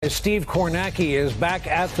Steve Kornacki is back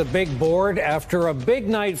at the big board after a big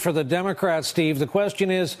night for the Democrats, Steve. The question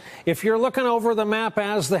is, if you're looking over the map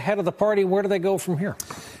as the head of the party, where do they go from here?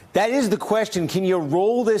 That is the question. Can you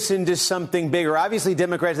roll this into something bigger? Obviously,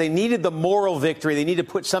 Democrats, they needed the moral victory. They need to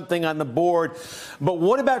put something on the board. But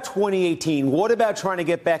what about 2018? What about trying to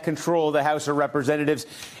get back control of the House of Representatives?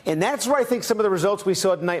 And that's where I think some of the results we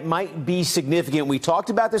saw tonight might be significant. We talked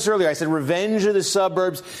about this earlier. I said revenge of the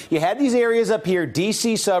suburbs. You had these areas up here,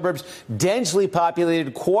 D.C. suburbs, densely populated.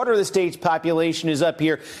 A quarter of the state's population is up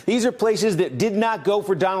here. These are places that did not go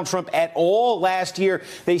for Donald Trump at all last year.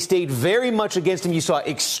 They stayed very much against him. You saw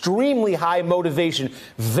extremely high motivation,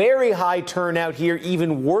 very high turnout here,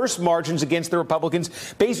 even worse margins against the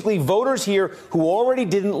Republicans. Basically, voters here who already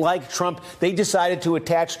didn't like Trump, they decided to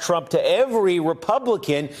attach Trump to every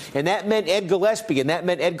Republican, and that meant Ed Gillespie, and that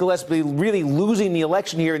meant Ed Gillespie really losing the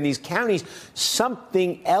election here in these counties.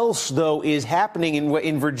 Something else, though, is happening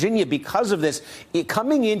in Virginia because of this.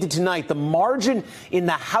 Coming into tonight, the margin in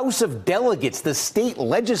the House of Delegates, the state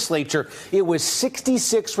legislature, it was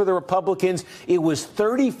 66 for the Republicans. It was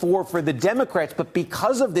 34 for the Democrats. But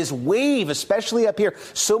because of this wave, especially up here,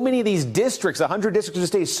 so many of these districts, 100 districts in the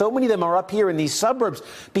state, so many of them are up here in these suburbs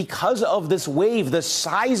because of this wave, the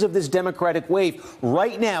size of this Democratic wave.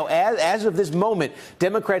 Right now, as of this moment,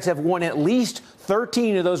 Democrats have won at least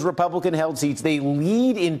 13 of those Republican-held seats. They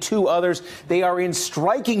lead in 2 others. They are in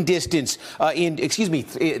striking distance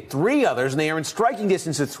three others, and they are in striking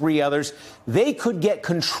distance of 3 others. They could get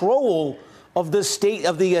control of the state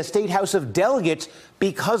House of Delegates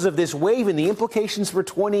because of this wave, and the implications for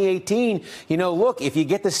 2018. Look, if you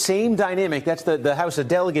get the same dynamic, that's the House of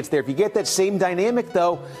Delegates there. If you get that same dynamic,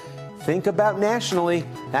 though, think about nationally.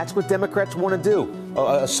 That's what Democrats want to do,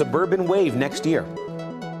 a suburban wave next year.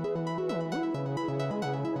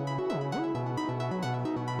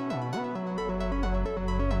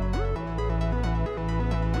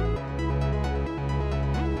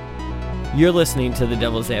 You're listening to The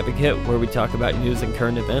Devil's Advocate, where we talk about news and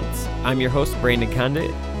current events. I'm your host, Brandon Condit.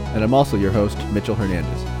 And I'm also your host, Mitchell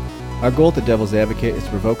Hernandez. Our goal at The Devil's Advocate is to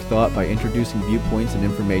provoke thought by introducing viewpoints and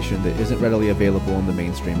information that isn't readily available in the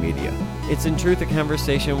mainstream media. It's in truth a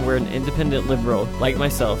conversation where an independent liberal, like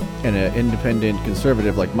myself, and an independent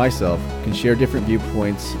conservative, like myself, can share different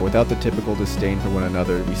viewpoints without the typical disdain for one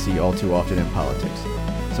another we see all too often in politics.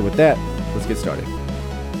 So with that, let's get started.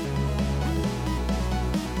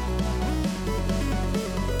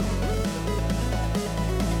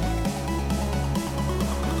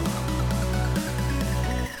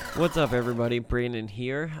 What's up, everybody? Brandon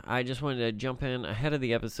here. I just wanted to jump in ahead of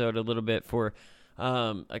the episode a little bit for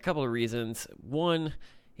a couple of reasons. One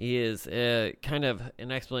is kind of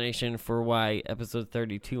an explanation for why episodes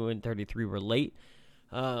 32 and 33 were late.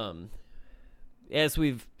 As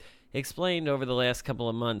we've explained over the last couple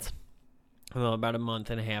of months, well, about a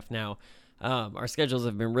month and a half now, our schedules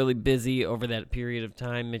have been really busy over that period of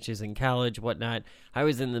time. Mitch is in college, whatnot. I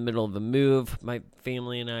was in the middle of a move. My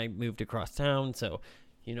family and I moved across town, so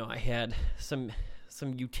I had some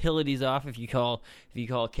utilities off, if you call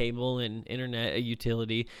cable and internet a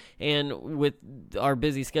utility. And with our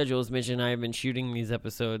busy schedules, Mitch and I have been shooting these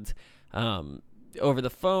episodes over the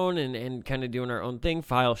phone and kind of doing our own thing,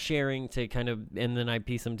 file sharing and then I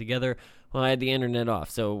piece them together. Well, I had the internet off,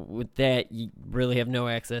 so with that, you really have no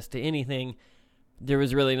access to anything. There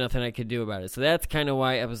was really nothing I could do about it. So that's kind of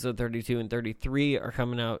why episode 32 and 33 are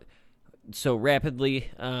coming out so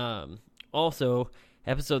rapidly. Also,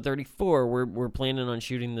 episode 34, we're planning on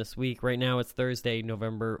shooting this week. Right now it's Thursday,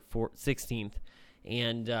 November 16th.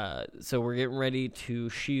 And so we're getting ready to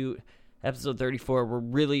shoot episode 34. We're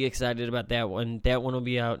really excited about that one. That one will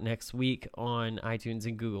be out next week on iTunes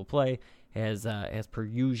and Google Play, as per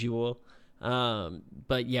usual.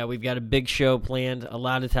 But yeah, we've got a big show planned, a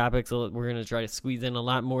lot of topics. We're going to try to squeeze in a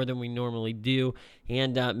lot more than we normally do,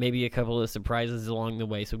 and maybe a couple of surprises along the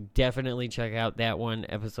way. So definitely check out that one,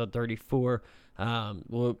 episode 34.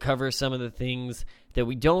 We'll cover some of the things that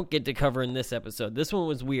we don't get to cover in this episode. This one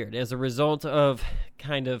was weird as a result of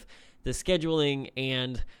kind of the scheduling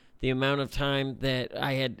and the amount of time that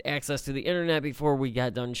I had access to the internet before we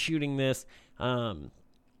got done shooting this.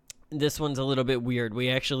 This one's a little bit weird. We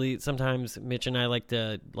actually, sometimes Mitch and I like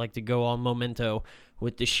to go all memento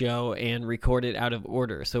with the show and record it out of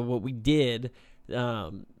order. So what we did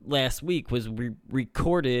last week was we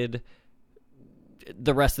recorded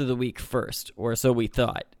the rest of the week first, or so we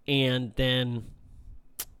thought, and then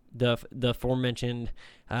the aforementioned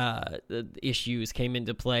issues came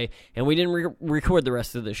into play, and we didn't record the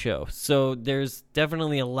rest of the show. So there's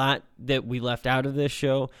definitely a lot that we left out of this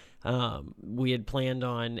show. We had planned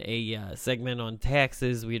on a segment on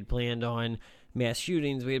taxes. We had planned on mass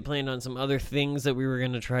shootings. We had planned on some other things that we were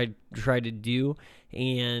going to try to do,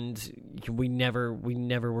 and we never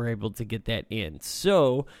were able to get that in.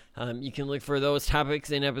 So you can look for those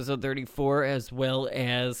topics in episode 34 as well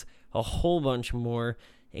as a whole bunch more.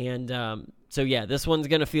 And so yeah, this one's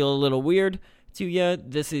going to feel a little weird to you.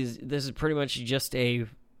 This is pretty much just a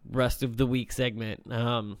rest of the week segment.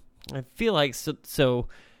 I feel like so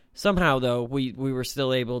somehow, though, we were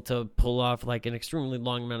still able to pull off like an extremely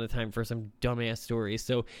long amount of time for some dumbass stories.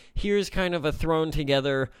 So here's kind of a thrown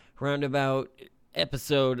together roundabout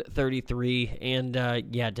episode 33,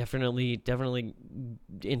 and yeah, definitely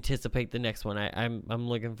anticipate the next one. I'm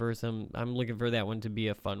looking for that one to be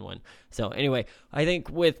a fun one. So anyway, I think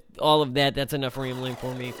with all of that, that's enough rambling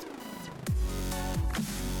for me.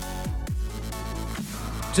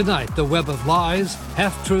 Tonight, the web of lies,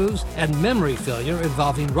 half-truths, and memory failure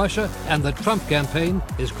involving Russia and the Trump campaign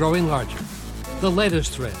is growing larger. The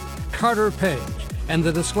latest thread, Carter Page, and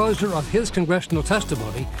the disclosure of his congressional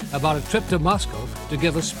testimony about a trip to Moscow to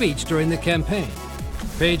give a speech during the campaign.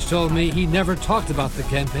 Page told me he never talked about the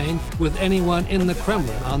campaign with anyone in the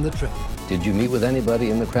Kremlin on the trip. Did you meet with anybody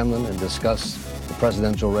in the Kremlin and discuss the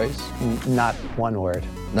presidential race? Not one word.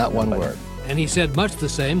 Not one word. And he said much the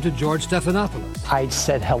same to George Stephanopoulos. I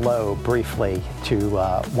said hello briefly to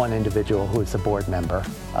one individual who is a board member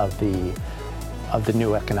of the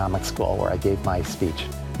new economic school where I gave my speech.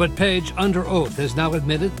 But Page, under oath, has now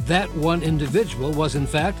admitted that one individual was in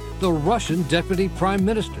fact the Russian Deputy Prime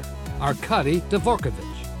Minister, Arkady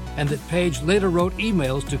Dvorkovich, and that Page later wrote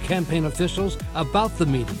emails to campaign officials about the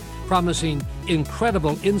meeting, promising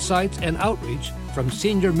incredible insights and outreach from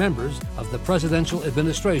senior members of the presidential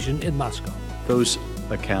administration in Moscow. Those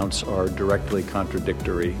accounts are directly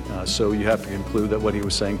contradictory, so you have to conclude that what he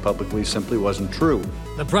was saying publicly simply wasn't true.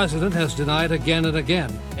 The president has denied again and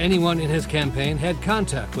again anyone in his campaign had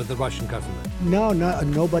contact with the Russian government. No,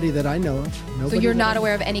 nobody that I know of. So you're not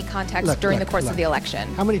aware of any contacts during the course of the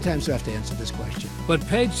election? How many times do I have to answer this question? But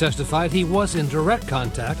Page testified he was in direct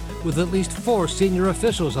contact with at least 4 senior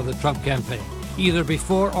officials of the Trump campaign, either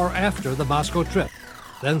before or after the Moscow trip.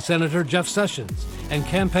 Then Senator Jeff Sessions and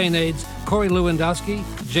campaign aides Corey Lewandowski,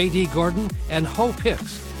 J.D. Gordon, and Hope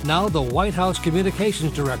Hicks, now the White House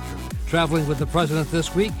communications director, traveling with the president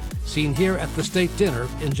this week, seen here at the state dinner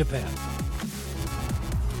in Japan.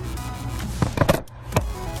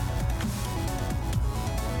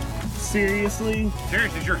 Seriously?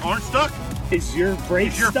 Seriously, is your horn stuck? Is your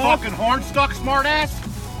brake stuck? Is your fucking horn stuck, smartass?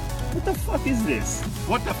 What the fuck is this?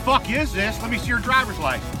 What the fuck is this? Let me see your driver's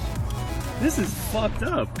license. This is fucked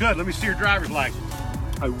up. Good, let me see your driver's license.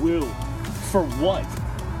 I will. For what?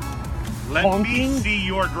 Let me see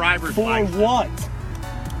your driver's license. For what?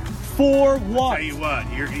 For what? I'll tell you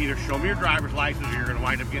what, you're going to either show me your driver's license or you're going to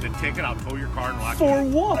wind up getting a ticket. I'll tow your car and lock you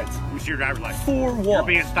in. For what? Let me see your driver's license. For what? You're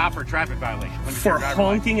being stopped for a traffic violation. Let me see your driver's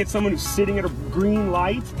honking license. at someone who's sitting at a green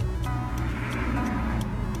light?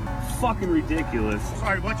 Fucking ridiculous.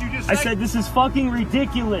 Sorry, what'd you just say? I said this is fucking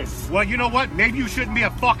ridiculous. Well, you know what? Maybe you shouldn't be a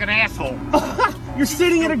fucking asshole. You're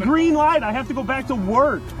sitting at a green light. I have to go back to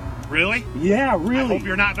work. Really? Yeah, really. I hope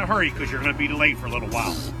you're not in a hurry because you're going to be delayed for a little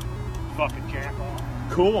while. Fucking jack off.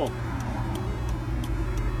 Cool.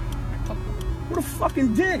 What a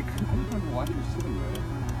fucking dick. I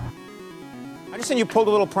understand you pulled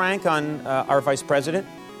a little prank on our vice president,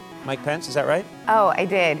 Mike Pence. Is that right? Oh, I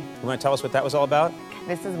did. You want to tell us what that was all about?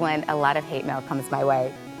 This is when a lot of hate mail comes my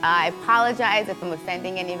way. I apologize if I'm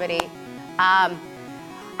offending anybody.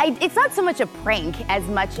 It's not so much a prank as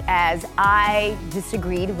much as I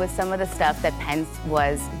disagreed with some of the stuff that Pence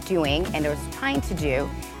was doing and was trying to do.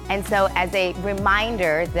 And so as a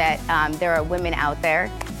reminder that there are women out there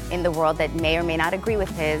in the world that may or may not agree with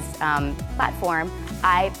his platform,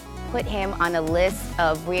 I put him on a list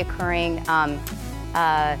of reoccurring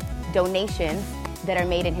donations that are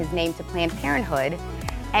made in his name to Planned Parenthood.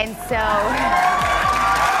 And so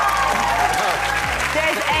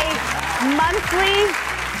there's a monthly...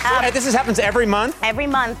 this happens every month? Every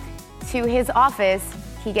month to his office,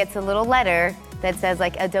 he gets a little letter that says,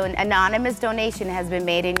 like, anonymous donation has been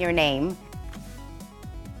made in your name.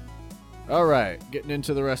 All right, getting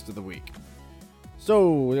into the rest of the week.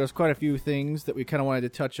 So there's quite a few things that we kind of wanted to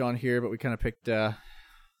touch on here, but we kind of picked the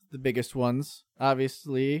biggest ones.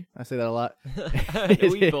 Obviously, I say that a lot.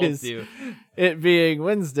 We both do. It being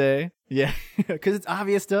Wednesday. Yeah, because it's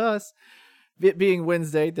obvious to us. It being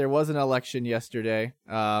Wednesday, there was an election yesterday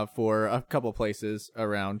for a couple places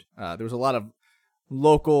around. There was a lot of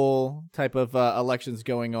local type of elections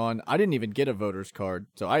going on. I didn't even get a voter's card,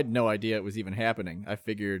 so I had no idea it was even happening. I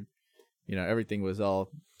figured, everything was all,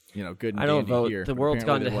 good and I don't dandy vote. here. The world's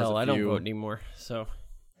Apparently gone to hell. I don't vote anymore, so...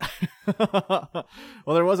 Well,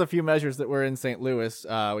 there was a few measures that were in St. Louis,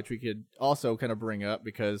 which we could also kind of bring up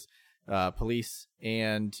because police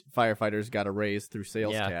and firefighters got a raise through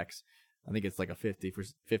sales tax. I think it's like a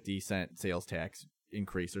 50-cent sales tax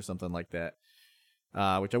increase or something like that,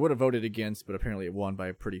 which I would have voted against, but apparently it won by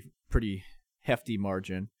a pretty hefty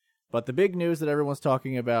margin. But the big news that everyone's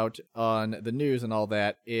talking about on the news and all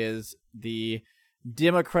that is the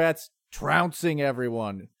Democrats trouncing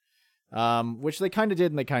everyone, which they kind of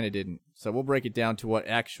did and they kind of didn't. So we'll break it down to what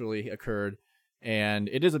actually occurred. And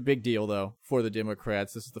it is a big deal, though, for the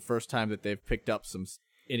Democrats. This is the first time that they've picked up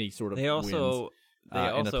any sort of wins. They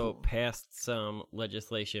also passed some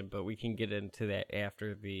legislation, but we can get into that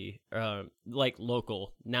after the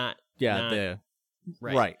local, not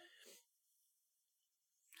right.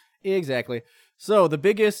 Exactly. So the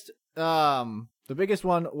biggest one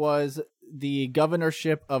was the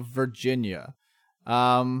governorship of Virginia.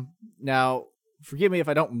 Now, forgive me if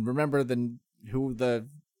I don't remember who the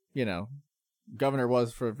governor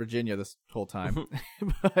was for Virginia this whole time,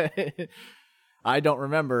 but I don't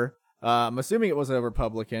remember. I'm assuming it was a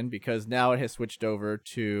Republican because now it has switched over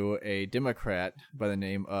to a Democrat by the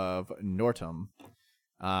name of Northam.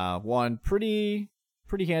 Won pretty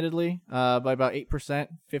handedly by about 8%,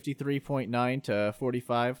 53.9 to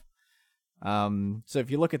 45. So if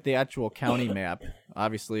you look at the actual county map,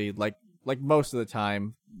 obviously, like most of the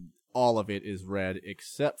time, all of it is red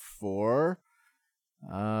except for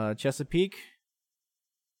Chesapeake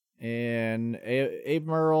and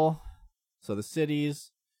Albemarle. So the cities.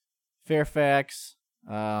 Fairfax,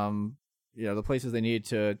 the places they need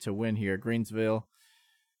to win here, Greensville.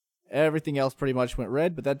 Everything else pretty much went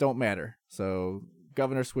red, but that don't matter. So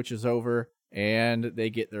governor switches over, and they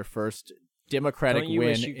get their first Democratic win.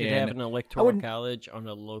 Wish you could have an electoral college on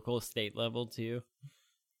a local state level too?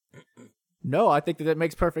 No, I think that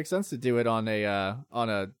makes perfect sense to do it on a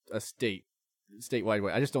statewide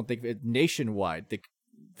way. I just don't think nationwide. The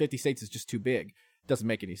 50 states is just too big. It doesn't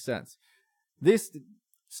make any sense. This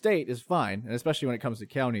state is fine, and especially when it comes to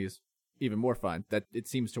counties, even more fine. That it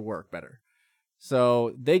seems to work better.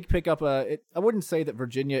 So they pick up I wouldn't say that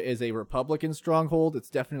Virginia is a Republican stronghold. It's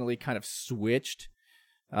definitely kind of switched.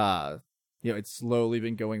 It's slowly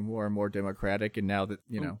been going more and more Democratic, and now that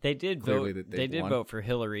they did vote. They did vote for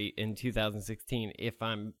Hillary in 2016, if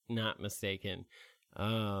I'm not mistaken.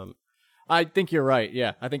 I think you're right.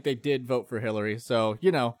 Yeah, I think they did vote for Hillary. So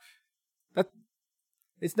that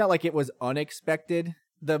it's not like it was unexpected.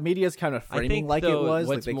 The media's kind of framing like it was.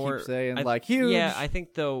 Like they keep saying huge. Yeah, I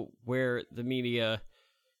think though where the media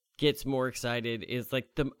gets more excited is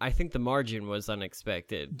I think the margin was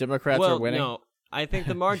unexpected. Democrats are winning. No, I think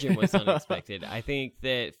the margin was unexpected. I think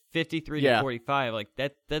that 53 to 45,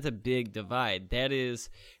 that's a big divide. That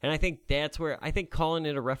is, and I think that's where I think calling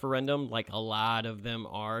it a referendum, like a lot of them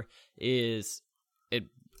are, is a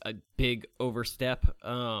big overstep.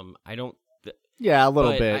 I don't. Yeah, a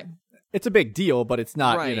little bit. It's a big deal, but it's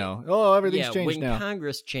not, right. Everything's changed now. When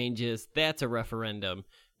Congress changes, that's a referendum.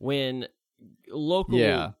 When local,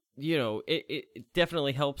 it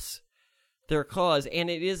definitely helps their cause, and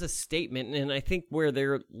it is a statement, and I think where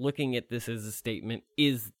they're looking at this as a statement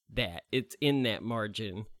is that it's in that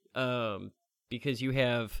margin, because you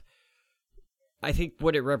have, I think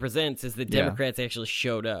what it represents is the Democrats actually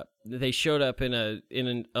showed up. They showed up in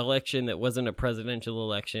an election that wasn't a presidential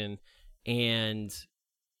election, and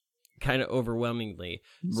kind of overwhelmingly.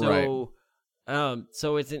 So, right.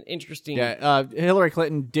 So it's an interesting. Yeah, Hillary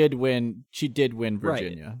Clinton did win. She did win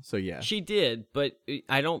Virginia. Right. So yeah, she did, but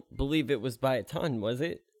I don't believe it was by a ton. Was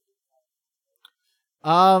it?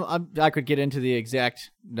 I could get into the exact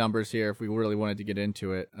numbers here if we really wanted to get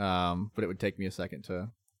into it. But it would take me a second to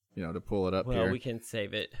pull it up here. Well, we can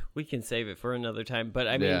save it. We can save it for another time. But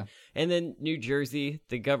I mean, and then New Jersey,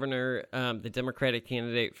 the governor, the Democratic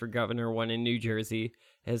candidate for governor won in New Jersey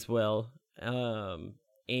as well.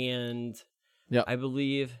 And I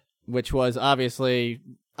believe, which was obviously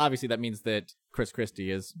that means that Chris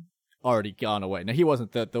Christie has already gone away. Now he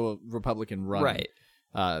wasn't the Republican running.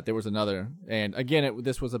 Right. There was another, and again,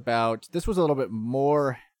 this was a little bit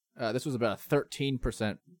more. This was about a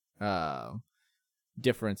 13%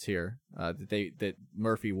 difference here that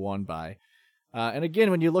Murphy won by. And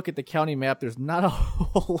again, when you look at the county map, there's not a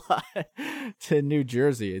whole lot to New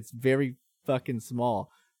Jersey. It's very fucking small.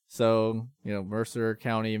 So, Mercer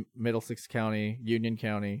County, Middlesex County, Union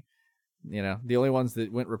County, the only ones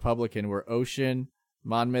that went Republican were Ocean,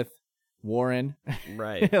 Monmouth, Warren.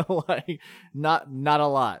 Right. Not a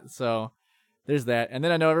lot. So there's that. And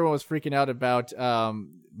then I know everyone was freaking out about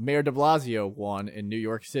Mayor de Blasio won in New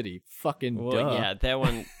York City. Fucking duh. Yeah, that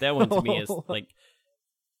one to me is like,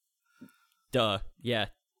 duh. Yeah.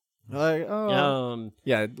 Like,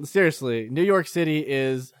 yeah, seriously, New York City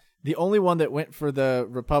is the only one that went for the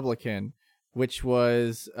Republican, which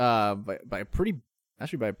was by a pretty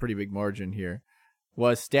big margin here,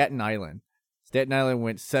 was Staten Island. Staten Island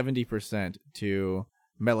went 70% to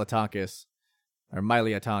Melitakis, or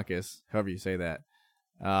Myliotakis, however you say that.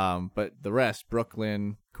 But the rest,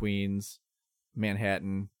 Brooklyn, Queens,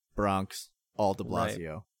 Manhattan, Bronx, all de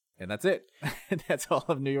Blasio. Right. And that's it. That's all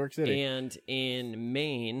of New York City. And in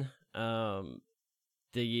Maine,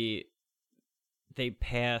 they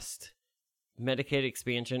passed Medicaid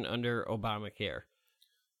expansion under Obamacare.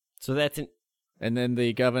 So that's an... And then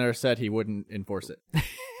the governor said he wouldn't enforce it.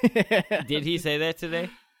 Did he say that today?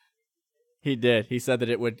 He did. He said that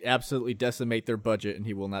it would absolutely decimate their budget, and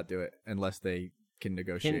he will not do it unless they can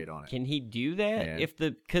negotiate on it. Can he do that?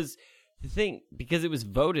 Because it was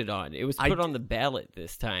voted on, it was put on the ballot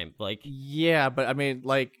this time. Like, yeah, but I mean,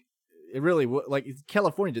 like, it really like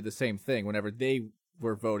California did the same thing. Whenever they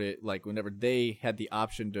were voted, like whenever they had the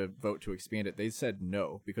option to vote to expand it, they said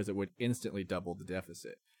no because it would instantly double the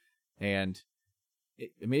deficit. And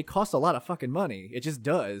it costs a lot of fucking money. It just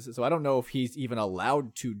does. So I don't know if he's even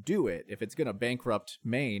allowed to do it. If it's going to bankrupt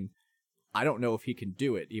Maine, I don't know if he can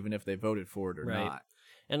do it, even if they voted for it or not.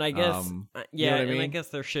 And I guess, you know what I mean? I guess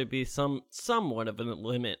there should be somewhat of a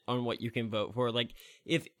limit on what you can vote for. Like,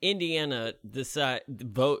 if Indiana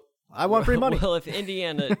vote, I want free money. Well, if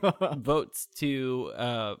Indiana votes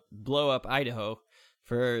to blow up Idaho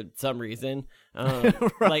for some reason,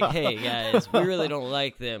 like, hey guys, we really don't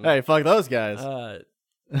like them. Hey, fuck those guys.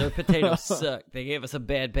 Their potatoes suck. They gave us a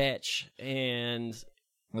bad batch, and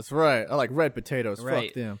that's right. I like red potatoes. Right.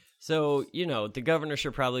 Fuck them. So, the governor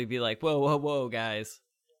should probably be like, whoa, guys.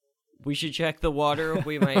 We should check the water.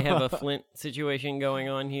 We might have a Flint situation going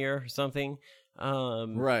on here or something.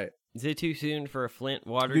 Right. Is it too soon for a Flint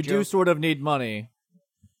water You joke? do sort of need money.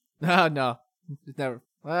 No. It's never.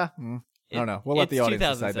 I don't know. We'll let the audience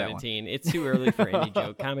decide that one. It's 2017. It's too early for any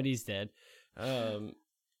joke. Comedy's dead.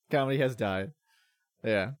 Comedy has died.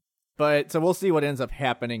 Yeah. But so we'll see what ends up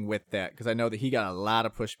happening with that, because I know that he got a lot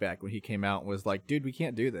of pushback when he came out and was like, dude, we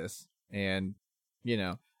can't do this. And,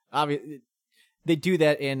 obviously, they do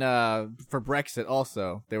that for Brexit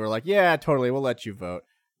also. They were like, yeah, totally, we'll let you vote.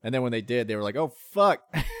 And then when they did, they were like, oh, fuck.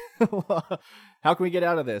 How can we get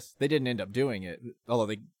out of this? They didn't end up doing it, although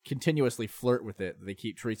they continuously flirt with it. They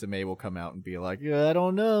keep Theresa May will come out and be like, yeah, I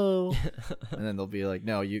don't know. And then they'll be like,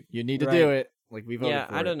 no, you need to do it. Like, we voted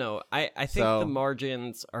for it. I don't know. I think the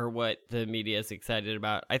margins are what the media is excited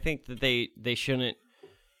about. I think that they shouldn't.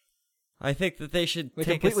 I think that they should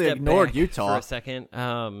take a step back Utah for a second.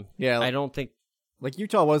 I don't think. Like,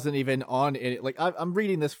 Utah wasn't even on it. Like, I'm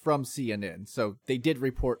reading this from CNN, so they did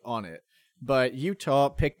report on it. But Utah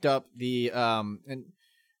picked up the and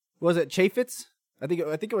was it Chaffetz? I think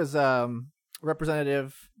it was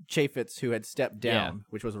Representative Chaffetz who had stepped down,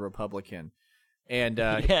 which was a Republican. And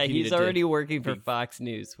he's already working for Fox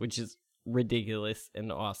News, which is ridiculous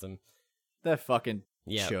and awesome. That fucking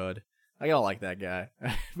should. I don't like that guy.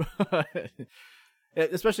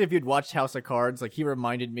 Especially if you'd watched House of Cards. Like, he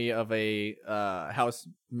reminded me of a House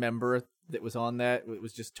member that was on that. It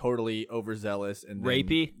was just totally overzealous and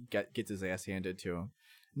rapey. Gets his ass handed to him.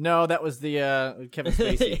 No, that was the Kevin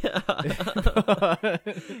Spacey.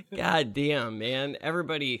 God damn, man!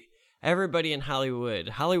 Everybody in Hollywood.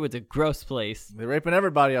 Hollywood's a gross place. They're raping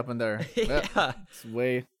everybody up in there. Yeah, it's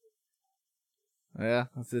way. Yeah,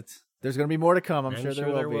 that's it. There's gonna be more to come. I'm sure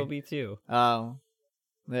there will be too.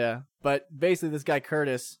 Yeah, but basically, this guy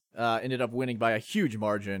Curtis ended up winning by a huge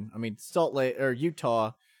margin. I mean,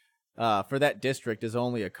 Utah, for that district is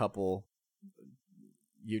only a couple.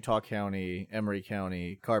 Utah County, Emery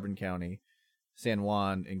County, Carbon County, San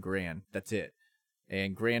Juan, and Grand. That's it.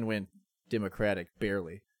 And Grand went Democratic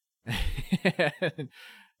barely.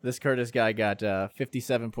 This Curtis guy got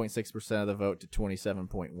 57.6% of the vote to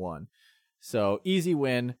 27.1%. So easy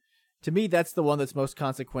win. To me, that's the one that's most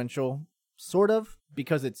consequential, sort of,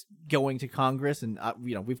 because it's going to Congress. And,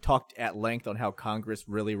 we've talked at length on how Congress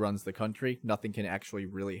really runs the country. Nothing can actually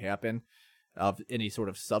really happen of any sort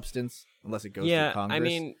of substance unless it goes to Congress. I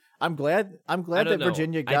mean, I'm glad that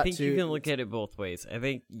Virginia got to. I think you can look at it both ways. I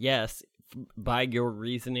think, yes, by your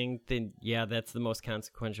reasoning, then that's the most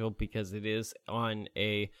consequential because it is on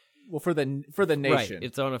a for the nation. Right,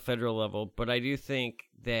 it's on a federal level. But I do think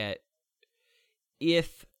that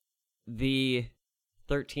if the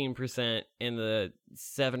 13% and the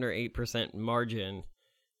 7 or 8% margin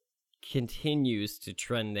continues to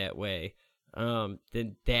trend that way,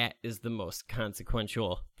 then that is the most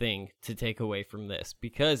consequential thing to take away from this.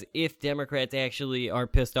 Because if Democrats actually are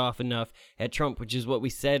pissed off enough at Trump, which is what we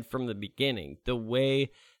said from the beginning, the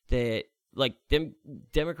way that like them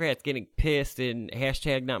Democrats getting pissed and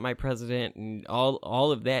hashtag not my president and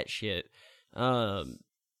all of that shit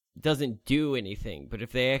doesn't do anything. But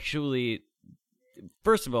if they actually,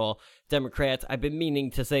 first of all, Democrats, I've been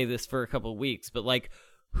meaning to say this for a couple of weeks, but like,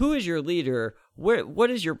 who is your leader? What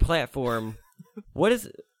is your platform?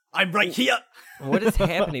 I'm right here. What is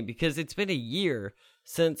happening? Because it's been a year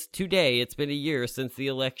since today. It's been a year since the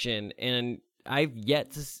election, and I've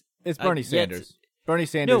yet to. It's Bernie Sanders. Bernie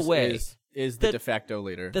Sanders no way. is the de facto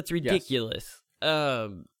leader. That's ridiculous. Yes.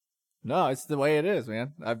 No, it's the way it is,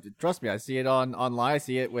 man. Trust me, I see it online. I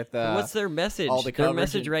see it with. What's their message? All the their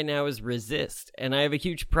message right now is resist, and I have a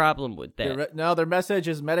huge problem with that. Their message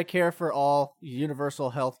is Medicare for all, universal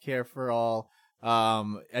health care for all,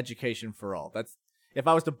 education for all. That's if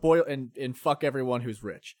I was to boil and fuck everyone who's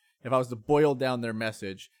rich. If I was to boil down their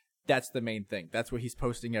message, that's the main thing. That's what he's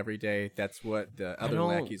posting every day. That's what the other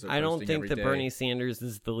lackeys are posting every day. I don't think that Bernie Sanders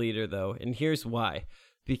is the leader, though, and here's why.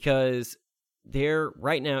 Because they're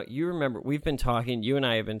right now, you remember, you and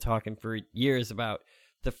I have been talking for years about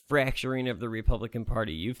the fracturing of the Republican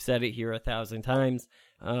Party. You've said it here 1,000 times,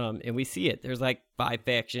 and we see it. There's like 5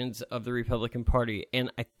 factions of the Republican Party,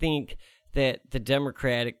 and I think that the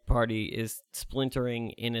Democratic Party is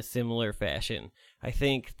splintering in a similar fashion. I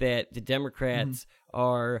think that the Democrats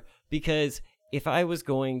are, because if I was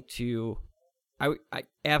going to, I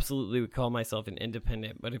absolutely would call myself an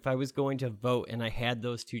independent, but if I was going to vote and I had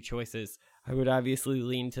those two choices, I would obviously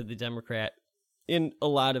lean to the Democrat in a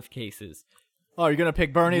lot of cases. Oh, you're going to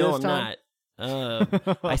pick Bernie this time? No, I'm not.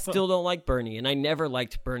 I still don't like Bernie, and I never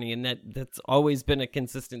liked Bernie, and that's always been a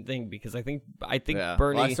consistent thing because I think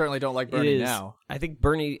Bernie. Well, I certainly don't like Bernie now. I think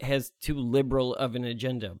Bernie has too liberal of an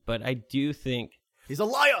agenda, but I do think he's a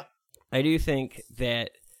liar. I do think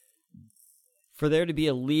that for there to be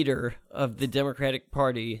a leader of the Democratic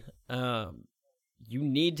Party, you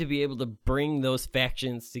need to be able to bring those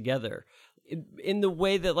factions together in the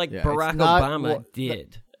way that Barack Obama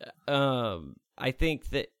did. I think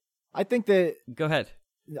that. Go ahead.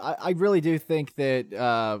 I really do think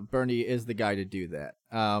that Bernie is the guy to do that.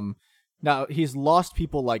 Now, he's lost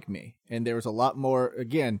people like me, and there was a lot more.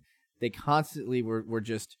 Again, they constantly were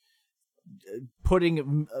just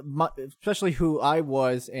putting, especially who I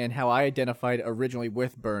was and how I identified originally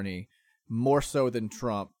with Bernie, more so than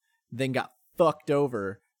Trump, then got fucked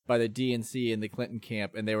over by the DNC and the Clinton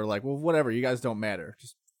camp, and they were like, well, whatever, you guys don't matter.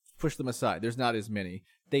 Just push them aside. There's not as many.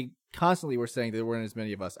 They constantly were saying there weren't as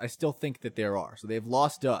many of us. I still think that there are. So they've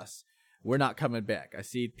lost us. We're not coming back. I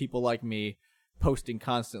see people like me posting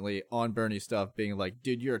constantly on Bernie stuff being like,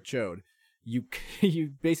 dude, you're a chode.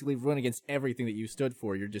 You basically run against everything that you stood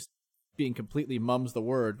for. You're just being completely mum's the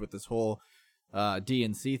word with this whole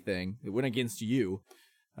DNC thing. It went against you.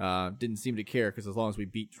 Didn't seem to care because as long as we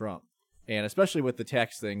beat Trump. And especially with the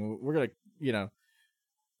tax thing, we're going to,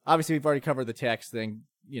 obviously we've already covered the tax thing,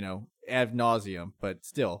 ad nauseum, but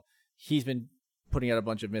still, he's been putting out a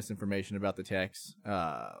bunch of misinformation about the tax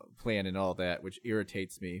plan and all that, which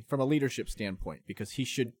irritates me from a leadership standpoint because he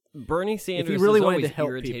should. Bernie Sanders, if he really wanted to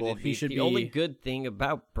help people, he should the be. The only good thing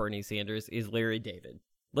about Bernie Sanders is Larry David.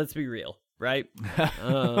 Let's be real, right?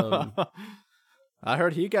 I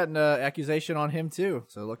heard he got an accusation on him too,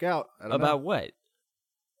 so look out. About what?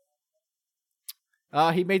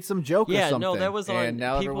 He made some joke or something. Yeah, no, that was on. And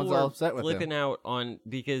now people everyone's were all upset with flipping him. out on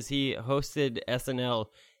because he hosted SNL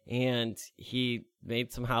and he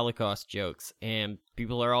made some Holocaust jokes, and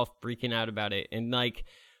people are all freaking out about it. And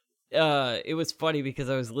it was funny because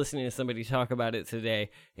I was listening to somebody talk about it today,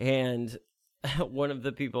 and one of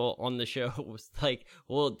the people on the show was like,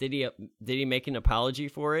 well, did he make an apology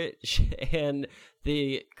for it? And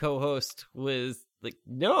the co-host was like,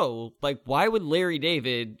 no, why would Larry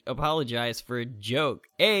David apologize for a joke?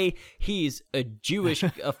 A, he's a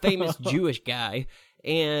famous Jewish guy,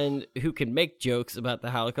 and who can make jokes about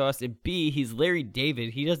the Holocaust, and B, he's Larry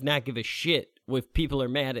David. He does not give a shit if people are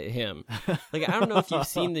mad at him. I don't know if you've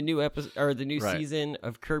seen the new episode or the new season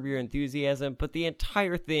of Curb Your Enthusiasm, but the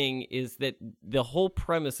entire thing is that the whole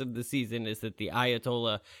premise of the season is that the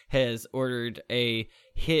Ayatollah has ordered a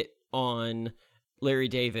hit on Larry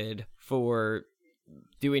David for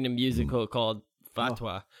doing a musical called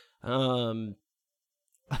Fatwa.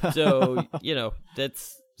 So,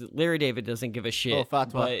 that's Larry David doesn't give a shit.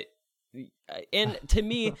 Fatwa. And to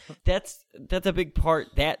me, that's a big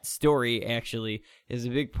part. That story actually is a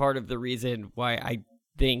big part of the reason why I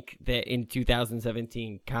think that in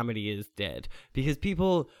 2017 comedy is dead, because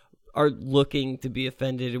people are looking to be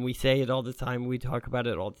offended, and we say it all the time. We talk about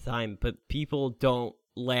it all the time, but people don't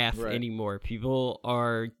laugh anymore. People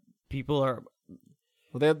are.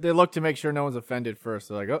 Well, they look to make sure no one's offended first.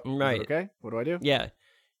 They're like, oh, right, okay, what do I do? Yeah.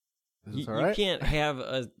 You right? can't have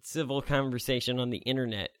a civil conversation on the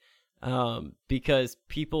internet because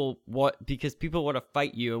people want to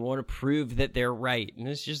fight you and want to prove that they're right. And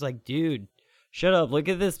it's just like, dude, shut up. Look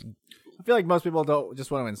at this. I feel like most people don't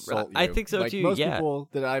just want to insult you. I think so, like, too, Most yeah. people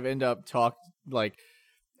that I've ended up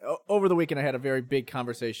over the weekend, I had a very big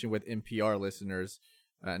conversation with NPR listeners,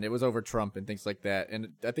 and it was over Trump and things like that. And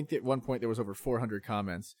I think at one point there was over 400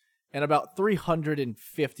 comments, and about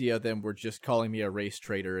 350 of them were just calling me a race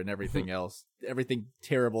traitor and everything else, everything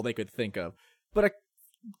terrible they could think of. But a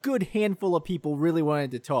good handful of people really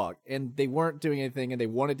wanted to talk, and they weren't doing anything, and they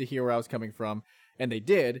wanted to hear where I was coming from, and they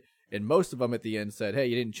did. And most of them at the end said, "Hey,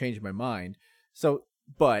 you didn't change my mind." So,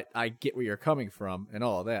 but I get where you're coming from and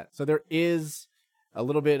all of that. So there is a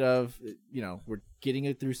little bit of, we're getting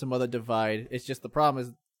it through some other divide. It's just the problem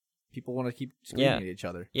is people want to keep screaming at each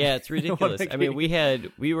other. Yeah, it's ridiculous. I mean, we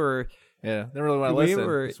were. Yeah, they really want to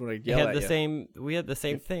listen. Just want to yell at you. We had the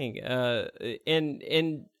same thing.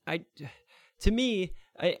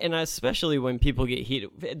 And especially when people get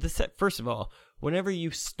heated. First of all, whenever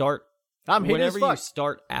you start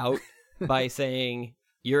out by saying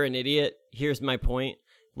you're an idiot, here's my point.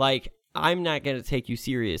 Like, I'm not going to take you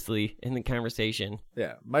seriously in the conversation.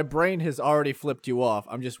 Yeah, my brain has already flipped you off.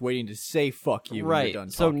 I'm just waiting to say fuck you when you're done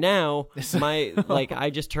talking. So now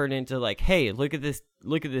I just turn into like, hey, look at this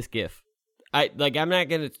GIF. I'm not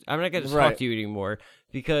gonna talk to you anymore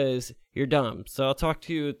because you're dumb. So I'll talk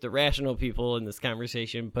to the rational people in this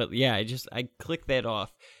conversation. But yeah, I click that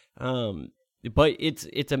off. But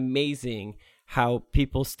it's amazing how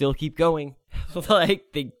people still keep going. Like,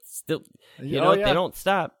 they still, they don't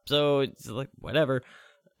stop. So it's like, whatever.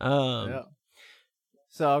 Yeah.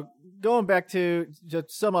 So going back to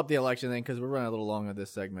just sum up the election thing, because we're running a little long on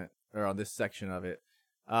this segment, or on this section of it.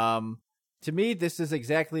 To me, this is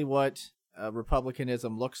exactly what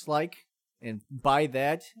Republicanism looks like. And by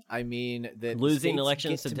that, I mean that losing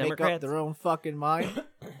elections to Democrats? Make up their own fucking mind.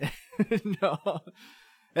 No.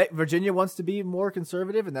 Hey, Virginia wants to be more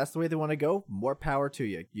conservative, and that's the way they want to go. More power to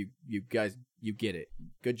you. You guys, you get it.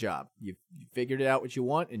 Good job. You figured it out what you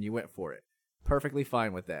want, and you went for it. Perfectly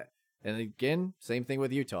fine with that. And again, same thing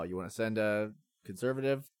with Utah. You want to send a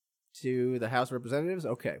conservative to the House of Representatives?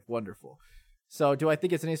 Okay, wonderful. So do I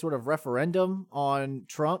think it's any sort of referendum on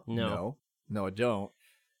Trump? No, I don't.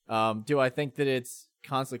 Do I think that it's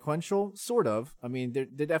consequential? Sort of. I mean,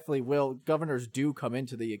 they definitely will. Governors do come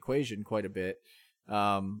into the equation quite a bit.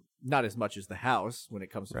 Not as much as the House when it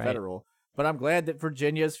comes to federal, but I'm glad that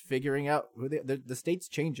Virginia's figuring out who the state's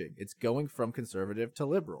changing. It's going from conservative to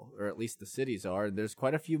liberal, or at least the cities are. And there's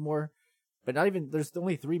quite a few more, but there's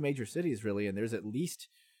only 3 major cities really. And there's at least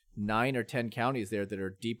 9 or 10 counties there that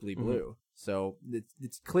are deeply blue. Mm-hmm. So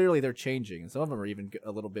it's clearly they're changing. And some of them are even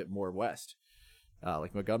a little bit more west,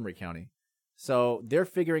 like Montgomery County. So they're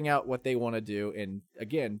figuring out what they want to do. And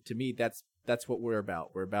again, to me, that's what we're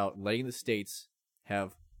about. We're about letting the states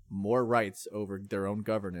have more rights over their own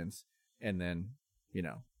governance, and then,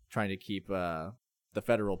 trying to keep the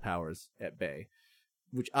federal powers at bay,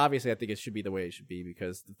 which obviously I think it should be the way it should be,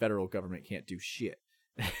 because the federal government can't do shit.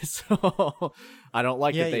 So I don't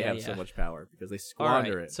like that they have so much power, because they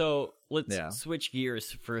squander it. So let's switch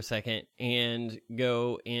gears for a second and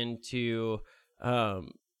go into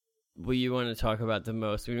what you want to talk about the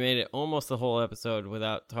most. We made it almost the whole episode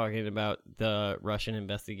without talking about the Russian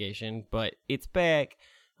investigation, but it's back.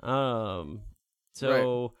 I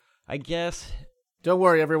guess... Don't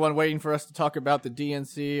worry, everyone waiting for us to talk about the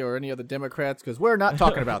DNC or any of the Democrats, because we're not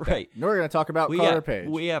talking about that. We're going to talk about Carter Page.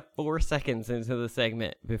 We have 4 seconds into the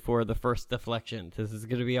segment before the first deflection. This is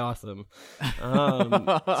going to be awesome.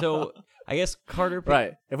 So I guess Carter Page...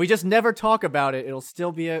 Right. If we just never talk about it, it'll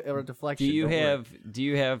still be a deflection. Do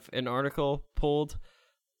you have an article pulled?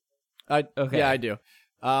 Okay. Yeah, I do.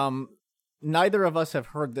 Neither of us have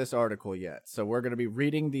heard this article yet, so we're going to be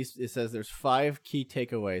reading these. It says there's 5 key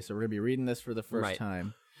takeaways, so we're going to be reading this for the first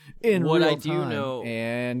time in what real I do time. know,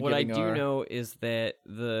 and what I do know is that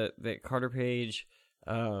that Carter Page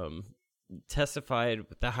testified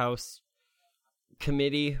with the House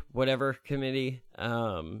committee, whatever committee,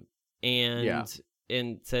 and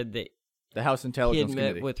said that the House Intelligence he had met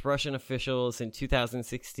Committee with Russian officials in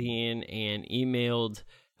 2016 and emailed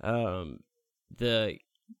the.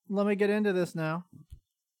 Let me get into this now.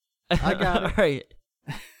 I got it.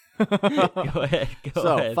 All right. Go ahead. Go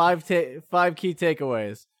ahead. 5 key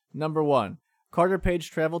takeaways. Number 1, Carter Page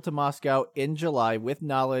traveled to Moscow in July with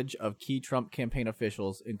knowledge of key Trump campaign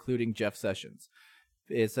officials, including Jeff Sessions.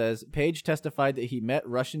 It says Page testified that he met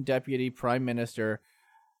Russian Deputy Prime Minister,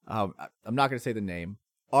 I'm not going to say the name,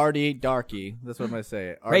 Arty Darky. That's what I'm going to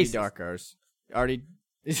say. Arty Darkars. Arty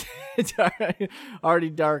It's already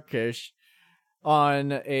darkish.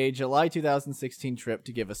 On a July 2016 trip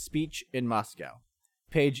to give a speech in Moscow,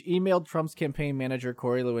 Page emailed Trump's campaign manager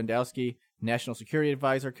Corey Lewandowski, National Security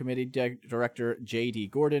Advisor Committee Director J.D.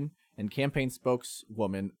 Gordon, and campaign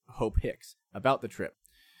spokeswoman Hope Hicks about the trip.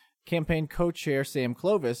 Campaign co-chair Sam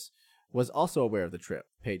Clovis was also aware of the trip,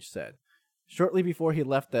 Page said. Shortly before he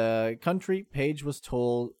left the country, Page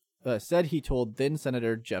said he told then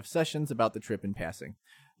Senator Jeff Sessions about the trip in passing.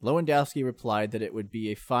 Lewandowski replied that it would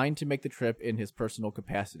be fine to make the trip in his personal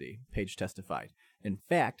capacity, Page testified. In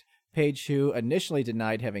fact, Page, who initially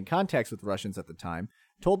denied having contacts with Russians at the time,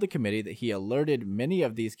 told the committee that he alerted many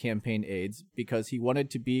of these campaign aides because he wanted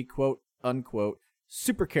to be, quote, unquote,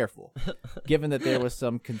 super careful, given that there was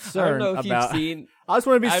some concern about... I just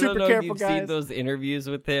want to be super careful, guys. I don't know if you've seen those interviews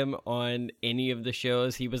with him on any of the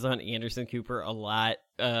shows. He was on Anderson Cooper a lot,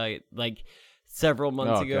 like several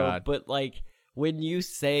months ago. God. But like when you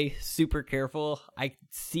say super careful, I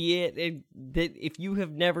see it. That if you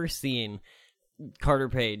have never seen Carter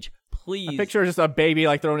Page, please... I picture just a baby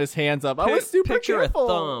like throwing his hands up. I was super picture careful. A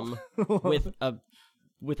thumb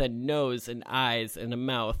with a nose and eyes and a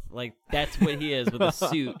mouth. Like that's what he is with a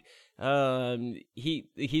suit.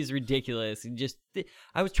 He's ridiculous.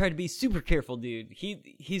 I was trying to be super careful, dude. He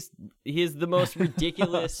is the most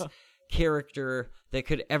ridiculous character that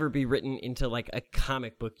could ever be written into like a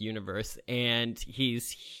comic book universe, and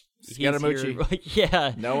he's Scaramucci. Like,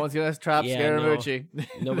 yeah, no one's gonna trap Scaramucci. No,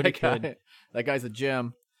 nobody could. That guy's a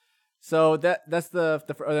gem. So that's the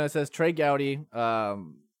then it says Trey Gowdy,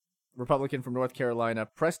 Republican from North Carolina,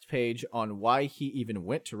 pressed Page on why he even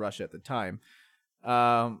went to Russia at the time.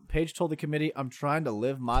 Page told the committee, "I'm trying to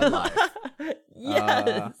live my life."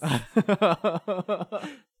 Yes.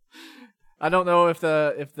 I don't know if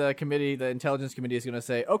the committee, the intelligence committee, is going to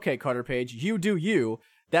say, "Okay, Carter Page, you do you."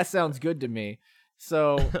 That sounds good to me.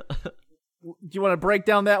 So, do you want to break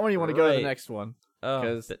down that one? Or you want to go to the next one?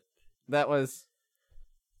 Because that was.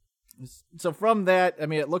 So from that, I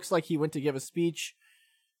mean, it looks like he went to give a speech.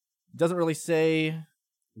 Doesn't really say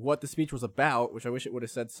what the speech was about, which I wish it would have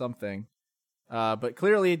said something. But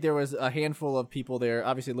clearly there was a handful of people there.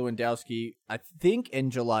 Obviously, Lewandowski, I think in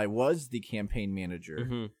July, was the campaign manager.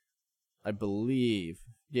 Mm-hmm. I believe.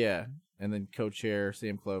 Yeah. And then co-chair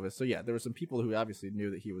Sam Clovis. So, yeah, there were some people who obviously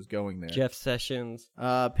knew that he was going there. Jeff Sessions.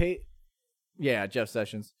 Jeff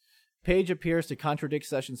Sessions. Page appears to contradict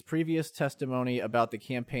Sessions' previous testimony about the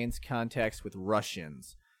campaign's contacts with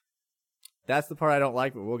Russians. That's the part I don't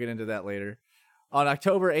like, but we'll get into that later. On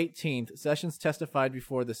October 18th, Sessions testified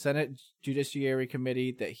before the Senate Judiciary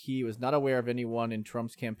Committee that he was not aware of anyone in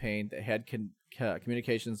Trump's campaign that had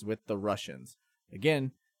communications with the Russians.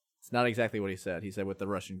 Again, it's not exactly what he said. He said with the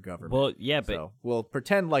Russian government. Well, yeah, but... So we'll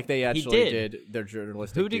pretend like they actually did their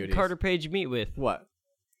journalistic duties. Who did duties. Carter Page meet with? What?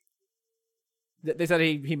 They said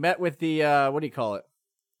he met with the, what do you call it?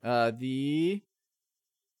 The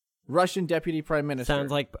Russian Deputy Prime Minister.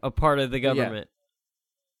 Sounds like a part of the government.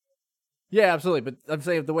 Yeah, absolutely. But I'm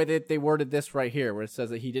saying the way that they worded this right here, where it says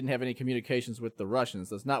that he didn't have any communications with the Russians,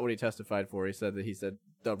 that's not what he testified for. He said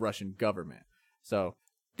the Russian government. So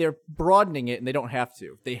they're broadening it, and they don't have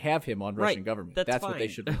to. They have him on Russian government. That's what they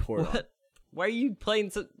should report on. Why are you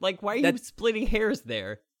playing why are you splitting hairs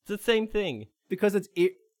there? It's the same thing. Because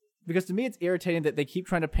to me it's irritating that they keep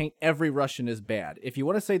trying to paint every Russian as bad. If you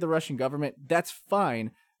want to say the Russian government, that's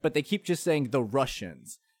fine, but they keep just saying the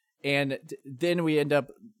Russians. And then we end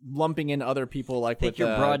up lumping in other people like with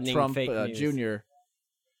Trump Jr.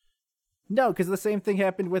 No, because the same thing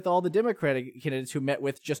happened with all the Democratic candidates who met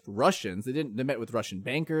with just Russians. They met with Russian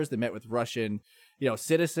bankers. They met with Russian,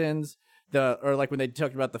 citizens. Or like when they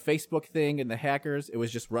talked about the Facebook thing and the hackers, it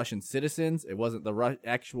was just Russian citizens. It wasn't the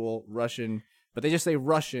actual Russian, but they just say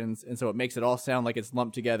Russians, and so it makes it all sound like it's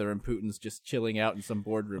lumped together. And Putin's just chilling out in some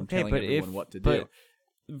boardroom telling everyone what to do.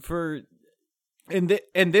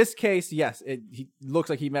 In this case, yes, he looks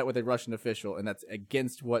like he met with a Russian official, and that's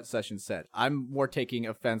against what Sessions said. I'm more taking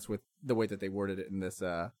offense with the way that they worded it in this,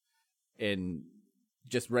 in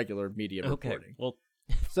just regular media reporting. Well,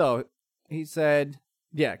 so he said,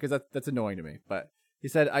 yeah, because that's annoying to me. But he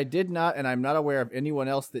said, "I did not, and I'm not aware of anyone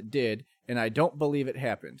else that did, and I don't believe it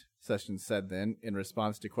happened." Sessions said then in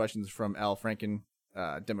response to questions from Al Franken,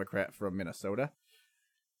 Democrat from Minnesota.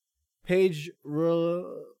 Page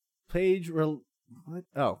relayed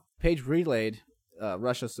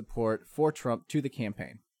Russia's support for Trump to the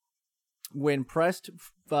campaign. When pressed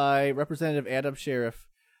by Representative Adam Sheriff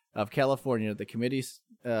of California, the committee's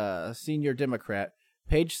senior Democrat,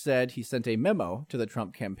 Page said he sent a memo to the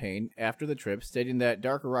Trump campaign after the trip stating that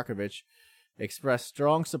Darko Rakovic expressed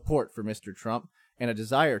strong support for Mr. Trump, and a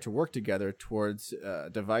desire to work together towards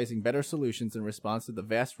devising better solutions in response to the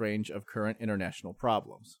vast range of current international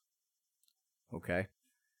problems. Okay.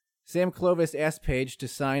 Sam Clovis asked Page to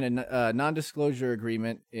sign a non-disclosure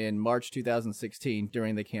agreement in March 2016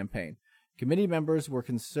 during the campaign. Committee members were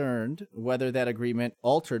concerned whether that agreement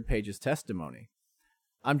altered Page's testimony.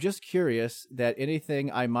 I'm just curious that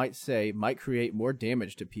anything I might say might create more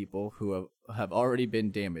damage to people who have already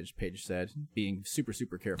been damaged, Page said, being super,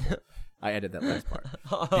 super careful. I added that last part.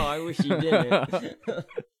 Oh, I wish you didn't.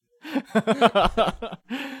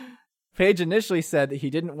 Page initially said that he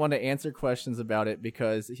didn't want to answer questions about it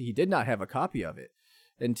because he did not have a copy of it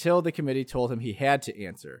until the committee told him he had to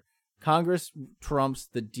answer. Congress trumps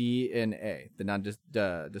the DNA, the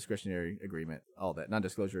non-discretionary agreement, all that,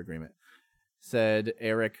 non-disclosure agreement, said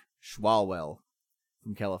Eric Schwalwell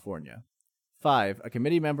from California. 5. A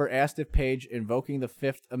committee member asked if Page invoking the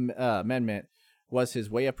Fifth Amendment was his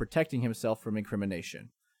way of protecting himself from incrimination.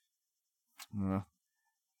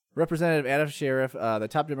 Representative Adam Sheriff, the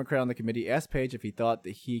top Democrat on the committee, asked Page if he thought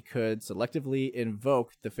that he could selectively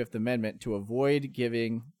invoke the Fifth Amendment to avoid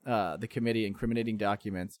giving the committee incriminating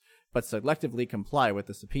documents, but selectively comply with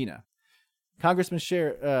the subpoena. Congressman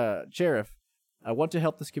Sheriff, I want to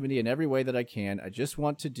help this committee in every way that I can. I just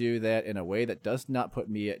want to do that in a way that does not put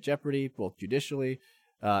me at jeopardy, both judicially,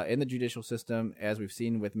 in the judicial system, as we've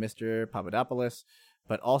seen with Mr. Papadopoulos,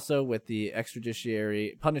 but also with the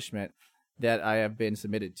extrajudiciary punishment that I have been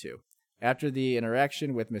submitted to. After the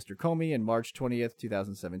interaction with Mr. Comey in March 20th,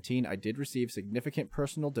 2017, I did receive significant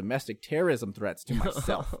personal domestic terrorism threats to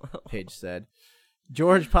myself, Page said.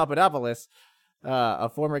 George Papadopoulos, a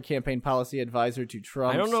former campaign policy advisor to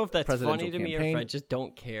Trump's I don't know if that's presidential funny to me campaign. or if I just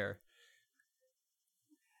don't care.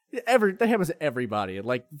 That happens to everybody.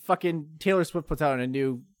 Like, fucking Taylor Swift puts out a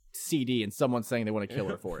new CD and someone's saying they want to kill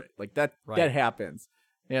her for it. Like, that happens,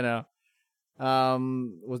 you know.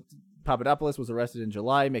 Papadopoulos was arrested in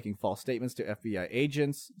July, making false statements to FBI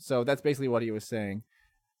agents. So that's basically what he was saying.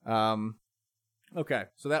 Okay,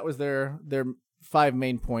 so that was their 5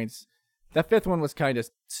 main points. That 5th one was kind of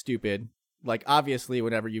stupid. Like, obviously,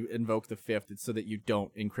 whenever you invoke the 5th, it's so that you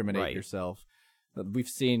don't incriminate yourself. We've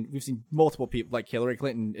seen multiple people, like Hillary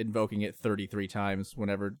Clinton, invoking it 33 times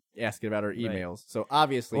whenever asking about her emails. Right. So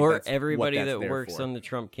obviously, or everybody that works on the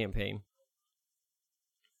Trump campaign.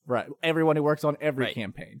 Right. Everyone who works on every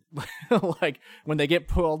campaign. Like, when they get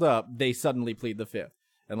pulled up, they suddenly plead the 5th.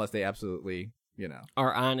 Unless they absolutely,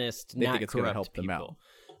 are honest, they not think it's corrupt going to help people.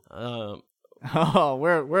 Them out.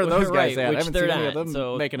 Where are those guys at? I haven't seen any of them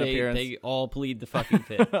so make an appearance. They all plead the fucking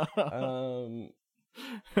 5th.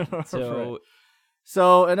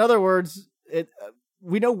 So, in other words,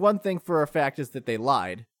 we know one thing for a fact is that they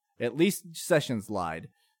lied. At least Sessions lied.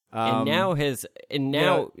 And now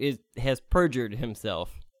has perjured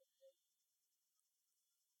himself.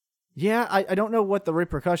 Yeah, I don't know what the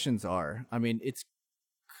repercussions are. I mean, it's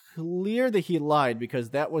clear that he lied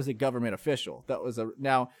because that was a government official. That was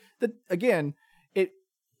again, it's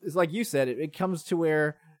like you said, it comes to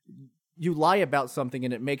where you lie about something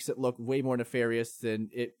and it makes it look way more nefarious than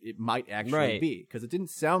it might actually be. Because it didn't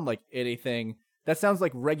sound like anything. That sounds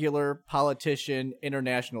like regular politician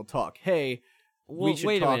international talk. Hey, we should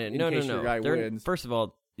wait talk a minute. in case your guy wins. First of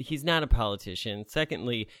all, he's not a politician.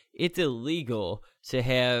 Secondly, it's illegal to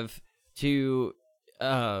have to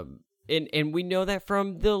and we know that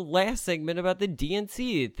from the last segment about the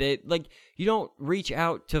DNC, that you don't reach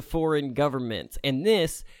out to foreign governments, and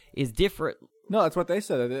this is different. No, that's what they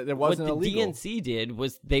said. It wasn't illegal. What the DNC did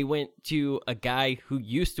was they went to a guy who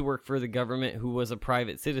used to work for the government who was a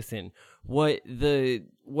private citizen. What this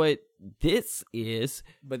is,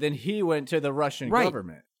 but then he went to the Russian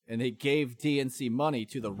government. And they gave DNC money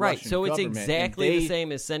to the Russian government. So it's exactly the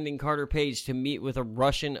same as sending Carter Page to meet with a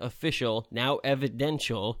Russian official, now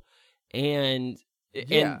evidential, and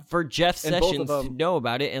for Jeff Sessions to know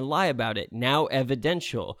about it and lie about it, now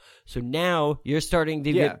evidential. So now you're starting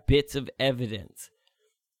to get bits of evidence.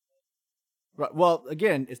 Right. Well,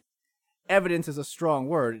 again, evidence is a strong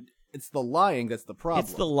word. It's the lying that's the problem.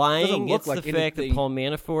 It's the lying. It's the fact that Paul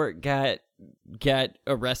Manafort got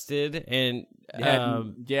arrested and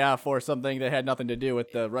for something that had nothing to do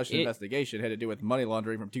with the Russian investigation. It had to do with money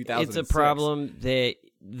laundering from 2006. It's a problem that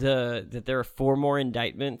there are 4 more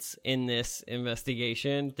indictments in this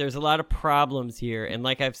investigation. There's a lot of problems here, and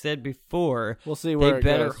like I've said before, we'll see where they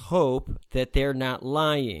better hope that they're not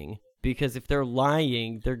lying, because if they're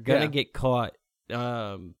lying, they're gonna get caught.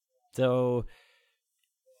 So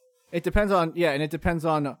it depends on and it depends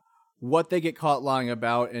on what they get caught lying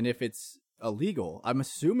about and if it's illegal. I'm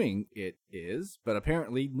assuming it is, but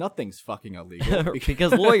apparently nothing's fucking illegal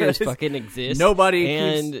because lawyers fucking exist. Nobody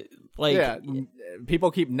and keeps Like, yeah,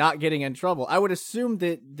 people keep not getting in trouble. I would assume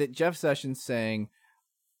that Jeff Sessions saying,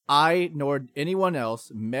 I nor anyone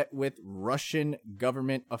else met with Russian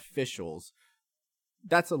government officials,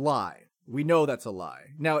 that's a lie. We know that's a lie.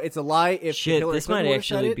 Now, it's a lie if Hillary this Clinton might would've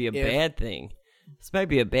actually said be a it, bad thing. This might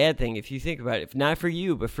be a bad thing if you think about it. If not for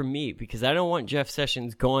you, but for me, because I don't want Jeff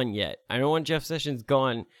Sessions gone yet. I don't want Jeff Sessions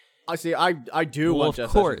gone. I see. I do want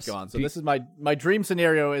Jeff Sessions gone. So this is my dream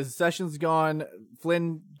scenario: is Sessions gone,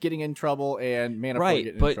 Flynn getting in trouble, and Manafort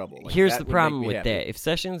getting in trouble. Like, here's the problem with that: if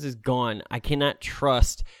Sessions is gone, I cannot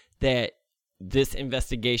trust that this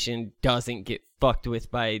investigation doesn't get fucked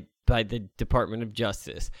with by the Department of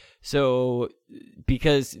Justice. So,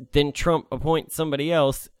 because then Trump appoints somebody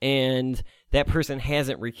else, and that person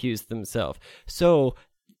hasn't recused themselves. So,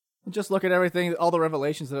 just look at everything, all the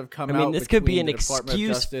revelations that have come out. I mean, this could be an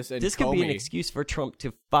excuse. This could be an excuse for Trump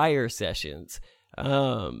to fire Sessions.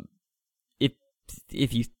 If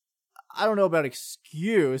you, I don't know about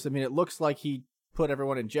excuse. I mean, it looks like he put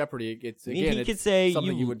everyone in jeopardy. He could say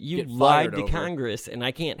you lied to Congress, and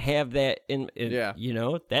I can't have that. Yeah, you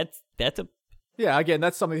know, that's a. Yeah, again,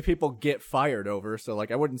 that's something people get fired over. So,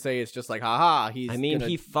 like, I wouldn't say it's just like, haha, he's. I mean,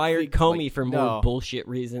 he fired Comey for more bullshit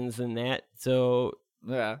reasons than that. So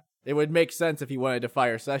yeah, it would make sense if he wanted to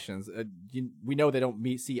fire Sessions. We know they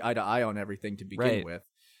don't see eye to eye on everything to begin with,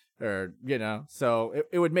 or so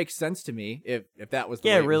it would make sense to me if that was the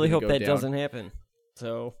way I it was really hope that down. doesn't happen.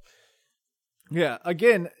 So. Yeah,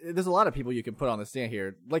 again, there's a lot of people you can put on the stand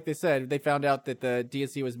here. Like they said, they found out that the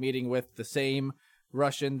DNC was meeting with the same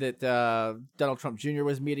Russian that Donald Trump Jr.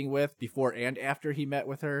 was meeting with before and after he met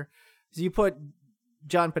with her. So you put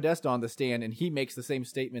John Podesta on the stand, and he makes the same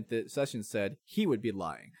statement that Sessions said, he would be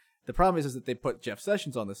lying. The problem is that they put Jeff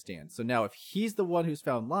Sessions on the stand. So now if he's the one who's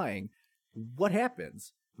found lying, what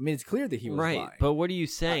happens? I mean, it's clear that he was lying. Right, but what are you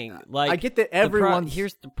saying? I get that everyone's...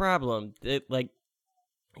 Here's the problem.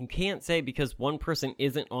 You can't say because one person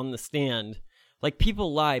isn't on the stand. Like,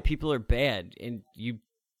 people lie, people are bad, and you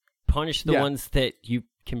punish the ones that you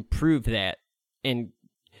can prove that. And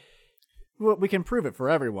well, we can prove it for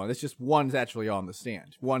everyone. It's just one's actually on the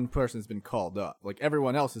stand. One person's been called up. Like,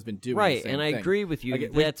 everyone else has been doing the same thing. I agree with you.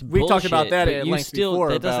 Like, that's we talked about that at length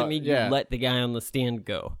before. That doesn't mean you let the guy on the stand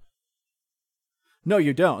go. No,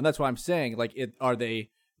 you don't. That's why I'm saying, like, are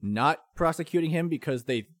they not prosecuting him because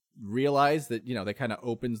they realize that, that kind of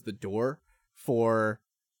opens the door for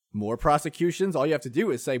more prosecutions? All you have to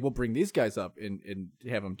do is say, we'll bring these guys up and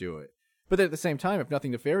have them do it. But then at the same time, if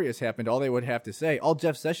nothing nefarious happened, all they would have to say, all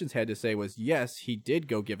Jeff Sessions had to say was, yes, he did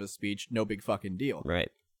go give a speech, no big fucking deal.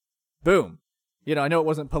 Right. Boom. I know it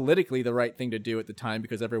wasn't politically the right thing to do at the time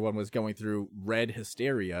because everyone was going through red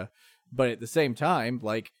hysteria, but at the same time,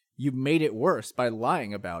 like, you made it worse by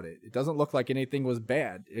lying about it. It doesn't look like anything was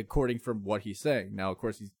bad, according from what he's saying. Now, of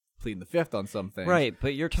course, he's pleading the fifth on some things. Right,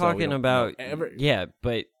 but you're talking about... Yeah,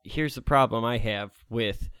 but here's the problem I have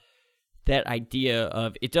with that idea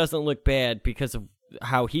of it doesn't look bad because of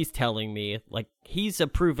how he's telling me. Like, he's a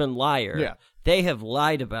proven liar. Yeah. They have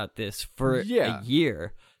lied about this for a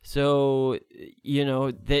year. So,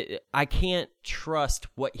 that I can't trust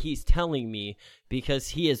what he's telling me because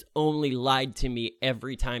he has only lied to me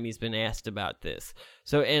every time he's been asked about this.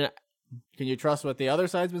 So, and... Can you trust what the other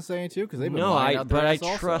side's been saying too? Because they've been lying out there. I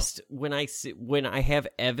trust when I have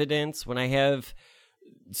evidence, when I have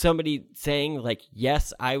somebody saying, like,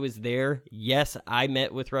 yes, I was there, yes, I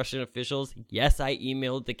met with Russian officials, yes, I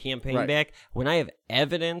emailed the campaign back. When I have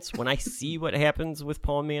evidence, when I see what happens with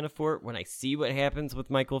Paul Manafort, when I see what happens with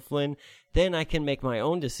Michael Flynn, then I can make my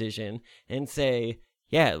own decision and say,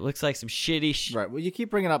 yeah, it looks like some shitty Right. Well, you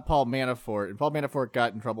keep bringing up Paul Manafort, and Paul Manafort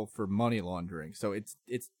got in trouble for money laundering. So it's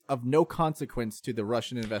of no consequence to the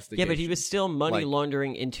Russian investigation. Yeah, but he was still money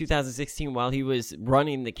laundering in 2016 while he was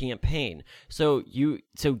running the campaign. That's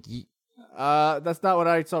not what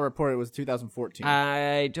I saw reported. It was 2014.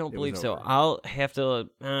 I don't believe so. I'll have to...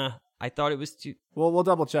 I thought it was... Well, we'll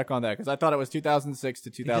double check on that, because I thought it was 2006 to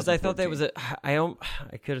 2014. Because I thought that was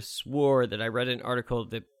I could have swore that I read an article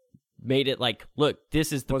that made it like, look,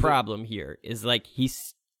 this is the problem here. Is like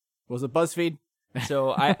was it BuzzFeed?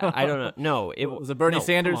 So I don't know. No, it was it Bernie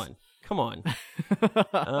Sanders. Come on.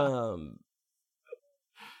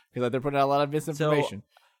 Because they're putting out a lot of misinformation.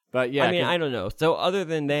 But yeah, I mean, I don't know. So other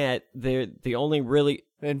than that, the only really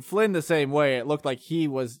and Flynn the same way. It looked like he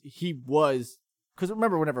was because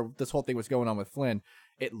remember whenever this whole thing was going on with Flynn,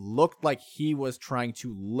 it looked like he was trying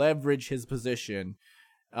to leverage his position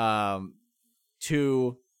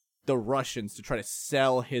to the Russians to try to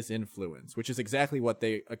sell his influence, which is exactly what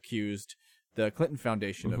they accused the Clinton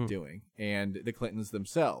Foundation of doing, and the Clintons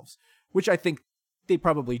themselves, which I think they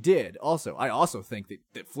probably did. Also, I also think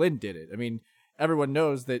that Flynn did it. I mean, everyone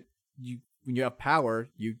knows that when you have power,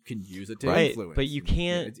 you can use it to influence. But you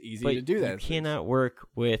can't. It's easy to do that. You cannot work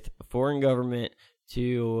with a foreign government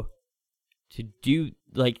to do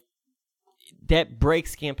like that.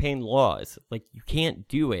 Breaks campaign laws. Like, you can't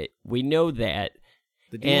do it. We know that.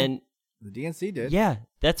 The DNC did. Yeah,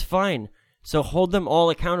 that's fine. So hold them all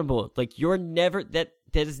accountable. Like, you're never that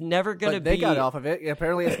is never going to be. They got off of it.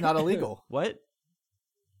 Apparently, it's not illegal. What?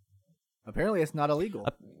 Apparently, it's not illegal.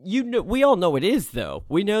 We all know it is, though.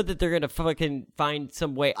 We know that they're going to fucking find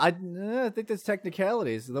some way. I think there's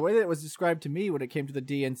technicalities. The way that it was described to me when it came to the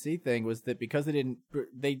DNC thing was that because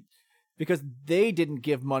they didn't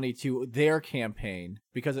give money to their campaign,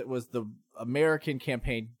 because it was the American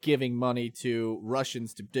campaign giving money to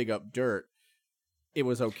Russians to dig up dirt, it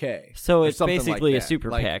was okay. So it's basically a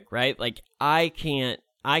super PAC, right? Like, I can't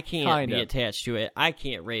Kind be of. attached to it. I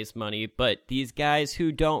can't raise money, but these guys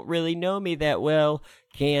who don't really know me that well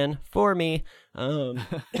can for me.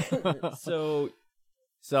 So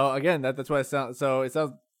again, that's what it sounds. So it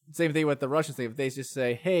sounds same thing with the Russian thing. If they just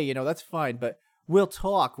say, "Hey, that's fine, but we'll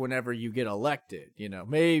talk whenever you get elected,"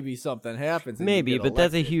 maybe something happens. Maybe, but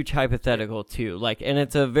that's a huge hypothetical too. Like, and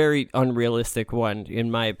it's a very unrealistic one,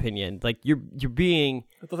 in my opinion. Like, you're being.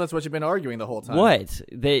 I thought that's what you've been arguing the whole time. What?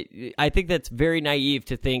 I think that's very naive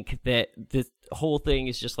to think that this whole thing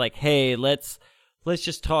is just like, hey, let's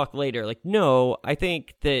just talk later. Like, no, I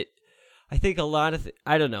think a lot of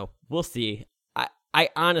I don't know. We'll see. I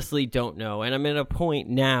honestly don't know, and I'm at a point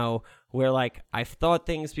now where, like, I've thought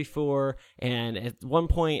things before, and at one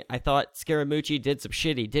point I thought Scaramucci did some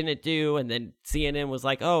shit he didn't do, and then CNN was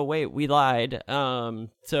like, "Oh wait, we lied."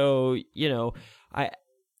 So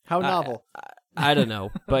how novel. I don't know,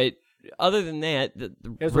 but other than that,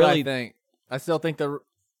 here's what I think. I think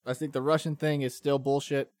the Russian thing is still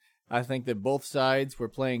bullshit. I think that both sides were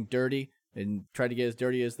playing dirty and tried to get as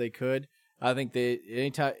dirty as they could. I think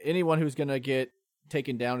that anyone who's going to get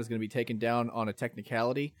taken down is going to be taken down on a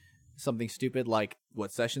technicality, something stupid like what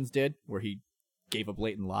Sessions did, where he gave a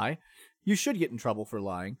blatant lie. You should get in trouble for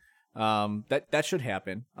lying. That should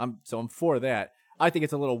happen. I'm for that. I think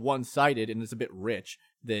it's a little one-sided and it's a bit rich.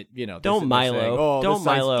 That don't Milo, saying, don't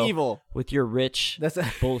Milo, evil with your rich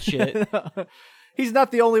bullshit. He's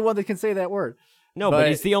not the only one that can say that word. No, but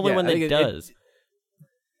he's the only one that does.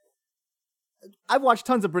 I've watched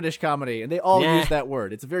tons of British comedy, and they all use that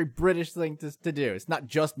word. It's a very British thing to do. It's not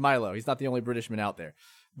just Milo. He's not the only Britishman out there.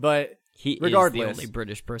 But regardless, is the only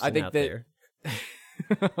British person out there.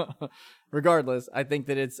 Regardless, I think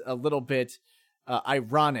that it's a little bit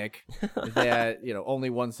ironic that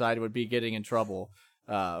only one side would be getting in trouble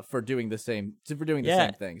for doing the same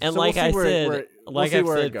same things. And so like we'll I've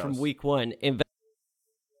said from week one,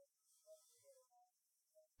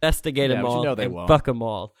 investigate them all and fuck them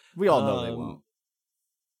all. We all know they won't.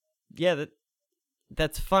 Yeah,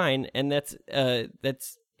 that's fine, and that's a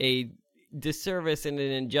disservice and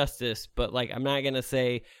an injustice. But, like, I'm not gonna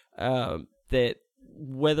say that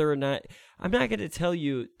whether or not I'm not gonna tell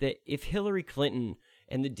you that if Hillary Clinton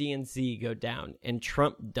and the DNC go down and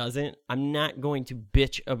Trump doesn't, I'm not going to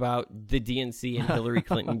bitch about the DNC and Hillary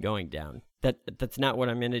Clinton going down. That's not what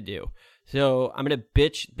I'm going to do. So I'm going to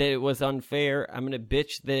bitch that it was unfair. I'm going to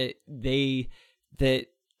bitch that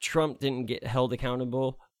Trump didn't get held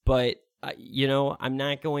accountable. But, I'm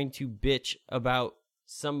not going to bitch about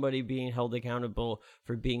somebody being held accountable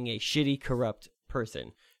for being a shitty, corrupt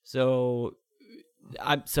person. So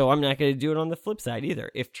I'm not going to do it on the flip side either.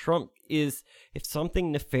 If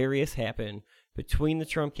something nefarious happened between the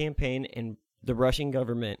Trump campaign and the Russian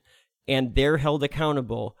government, and they're held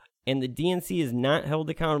accountable, and the DNC is not held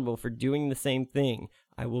accountable for doing the same thing,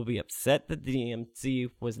 I will be upset that the DNC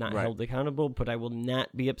was not held accountable, but I will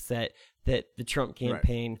not be upset that the Trump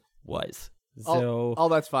campaign was. So,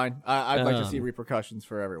 that's fine. I'd like to see repercussions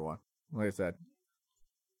for everyone. Like I said,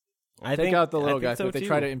 take out the little guys. So if they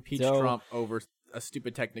try to impeach Trump over a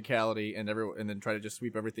stupid technicality and then try to just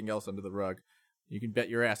sweep everything else under the rug, you can bet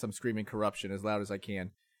your ass I'm screaming corruption as loud as I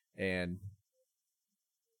can, and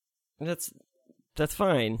that's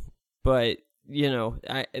fine. But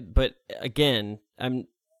but again,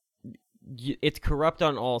 it's corrupt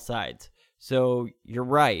on all sides. So you're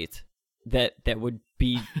right that would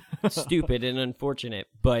be stupid and unfortunate.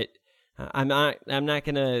 But I am not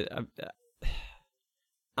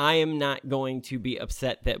going to be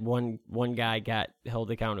upset that one guy got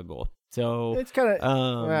held accountable. So it's kind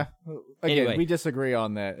of again, anyway. We disagree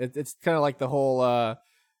on that. It's kind of like the whole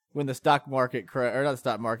when the stock market or not the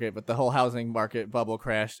stock market, but the whole housing market bubble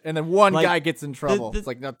crashed, and then one guy gets in trouble. It's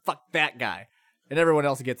like, no, fuck that guy, and everyone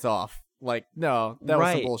else gets off. Like, no, that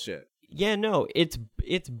was some bullshit. Yeah, no, it's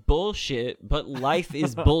bullshit, but life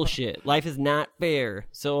is bullshit. Life is not fair.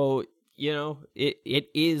 So, it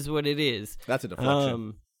is what it is. That's a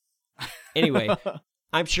deflection. Anyway,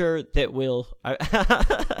 I'm sure that we'll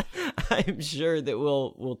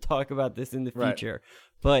talk about this in the future. Right.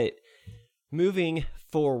 But moving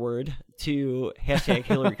forward to hashtag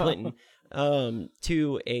Hillary Clinton,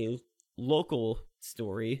 to a local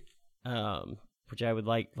story, which I would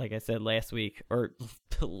like I said last week,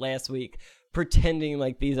 pretending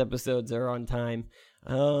like these episodes are on time.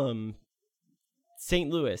 St.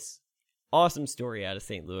 Louis, awesome story out of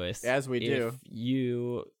St. Louis. As we do.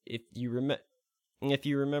 If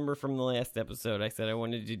you remember from the last episode, I said I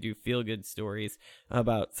wanted to do feel-good stories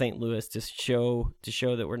about St. Louis to show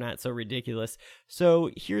that we're not so ridiculous.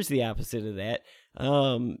 So here's the opposite of that.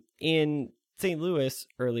 In St. Louis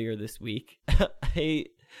earlier this week, an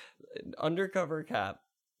undercover cop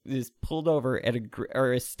is pulled over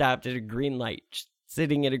is stopped at a green light,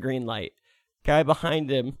 sitting at a green light. Guy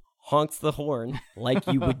behind him honks the horn like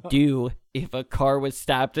you would do if a car was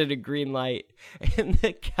stopped at a green light, and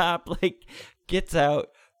the cop gets out,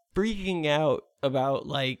 freaking out about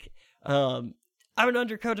I'm an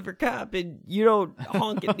undercover cop and you don't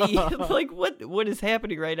honk at me. What is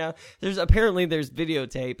happening right now? There's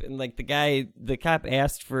videotape, and the cop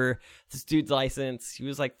asked for this dude's license. He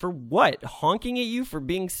was like, for what? Honking at you for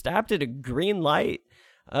being stopped at a green light?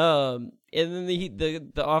 And then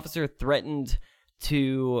the officer threatened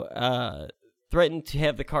to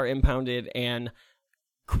have the car impounded and,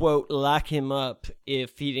 quote, lock him up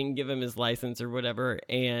if he didn't give him his license or whatever,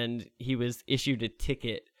 and he was issued a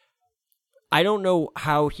ticket. I don't know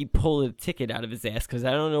how he pulled a ticket out of his ass, because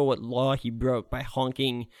I don't know what law he broke by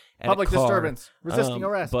honking at public a car. Disturbance, resisting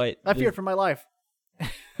arrest. But I feared for my life.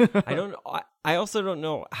 I don't. I also don't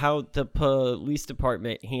know how the police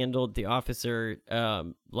department handled the officer.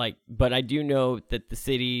 But I do know that the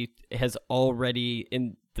city has already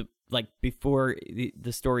before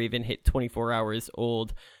the story even hit 24 hours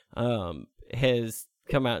old, has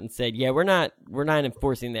come out and said, yeah, we're not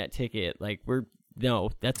enforcing that ticket. No,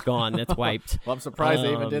 that's gone. That's wiped. Well, I'm surprised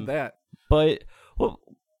they even did that. But what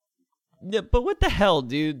the hell,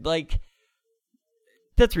 dude?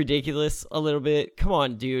 That's ridiculous a little bit. Come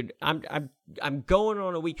on, dude. I'm going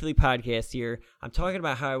on a weekly podcast here. I'm talking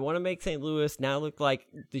about how I want to make St. Louis now look like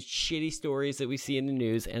the shitty stories that we see in the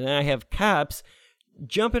news, and then I have cops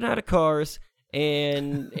jumping out of cars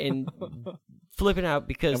and flipping out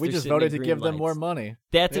because we just voted to give them more money.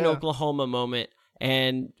 That's an Oklahoma moment.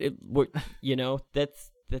 And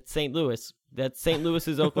that's St. Louis. That's St.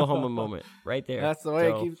 Louis's Oklahoma moment right there. That's the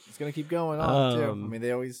way it's going to keep going on too. I mean,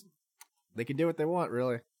 they can do what they want,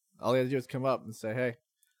 really. All they have to do is come up and say, "Hey."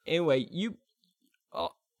 Anyway,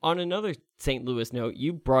 on another St. Louis note,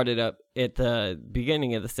 you brought it up at the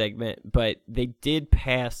beginning of the segment, but they did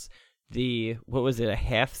pass a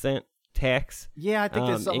half-cent tax? Yeah, I think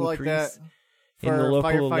there's something like that. For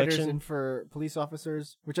firefighters election. And for police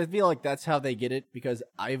officers, which I feel like that's how they get it, because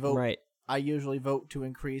I vote. Right. I usually vote to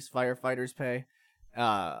increase firefighters' pay,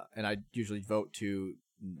 and I usually vote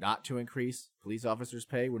not to increase police officers'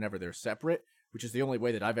 pay whenever they're separate, which is the only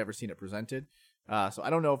way that I've ever seen it presented. So I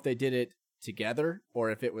don't know if they did it together or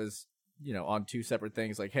if it was, on two separate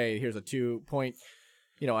things. Like, hey, here's a 2 point,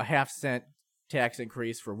 a half-cent tax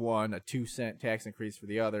increase for one, a 2-cent tax increase for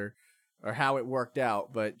the other, or how it worked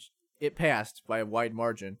out, but it passed by a wide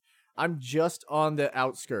margin. I'm just on the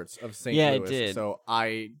outskirts of St. Louis, it did. So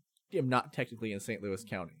I am not technically in St. Louis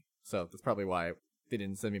County. So that's probably why they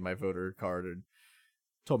didn't send me my voter card and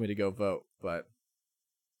told me to go vote. But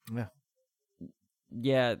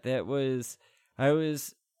yeah, I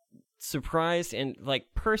was surprised and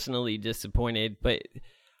personally disappointed, but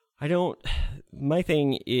my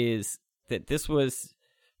thing is that this was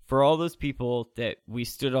for all those people that we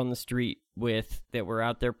stood on the street with, that were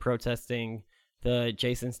out there protesting the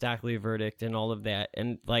Jason Stockley verdict and all of that.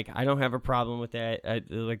 And I don't have a problem with that.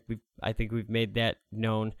 I think we've made that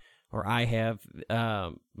known, or I have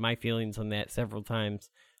my feelings on that several times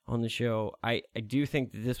on the show. I do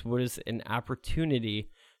think that this was an opportunity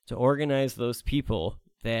to organize those people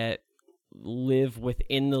that live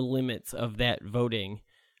within the limits of that voting,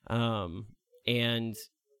 and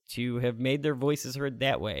to have made their voices heard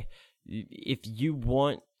that way. If you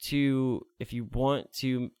want to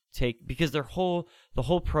take, because the whole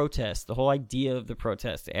protest, the whole idea of the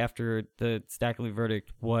protest after the Stockley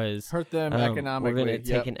verdict was hurt them economically. We're going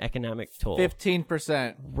to take an economic toll.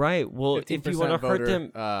 15%. Right. Well, if you want to hurt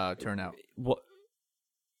them, turnout. Well,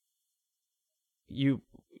 and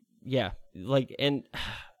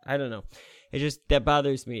I don't know. It just, that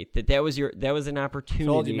bothers me that was an opportunity.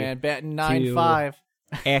 Told you, man, batting 9-5.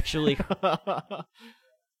 actually.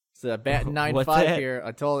 So batting 9-5 What's that? here.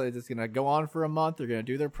 I told it it's going to go on for a month. They're going to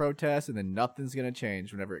do their protests, and then nothing's going to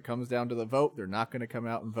change. Whenever it comes down to the vote, they're not going to come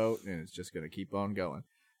out and vote, and it's just going to keep on going.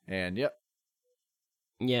 And yep.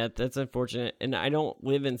 Yeah, that's unfortunate. And I don't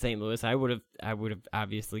live in St. Louis. I would have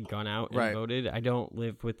obviously gone out and voted. I don't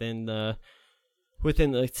live within the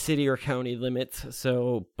city or county limits.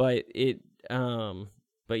 So, but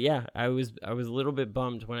yeah, I was a little bit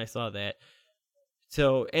bummed when I saw that.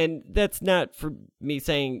 So, and that's not for me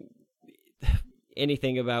saying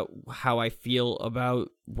anything about how I feel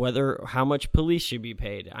about how much police should be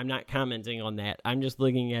paid. I'm not commenting on that. I'm just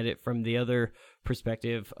looking at it from the other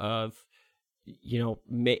perspective of,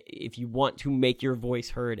 if you want to make your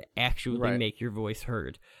voice heard, actually make your voice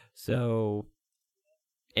heard. So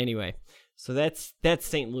anyway, so that's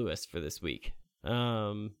St. Louis for this week.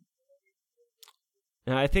 Now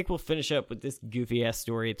I think we'll finish up with this goofy ass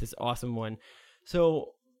story, this awesome one.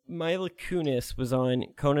 So Mila Kunis was on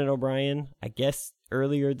Conan O'Brien, I guess,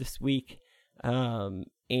 earlier this week,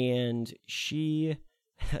 and she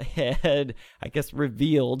had, I guess,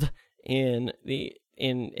 revealed in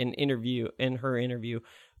her interview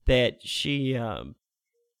that she,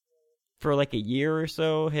 for like a year or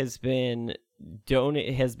so, has been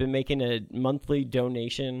making a monthly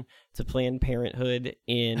donation to Planned Parenthood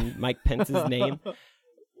in Mike Pence's name.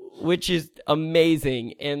 Which is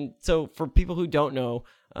amazing. And so for people who don't know,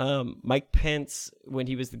 Mike Pence, when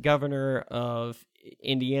he was the governor of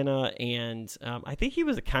Indiana, and I think he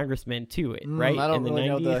was a congressman too, right? I don't in the really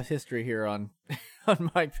 90s. know the history here on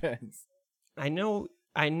Mike Pence. I know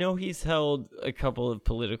he's held a couple of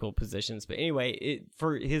political positions, but anyway,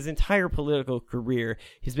 for his entire political career,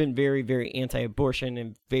 he's been very, very anti-abortion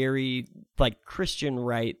and very Christian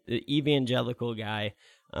right, the evangelical guy.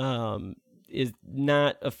 Is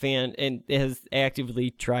not a fan and has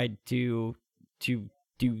actively tried to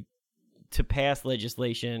pass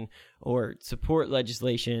legislation or support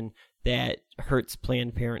legislation that hurts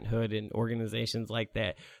Planned Parenthood and organizations like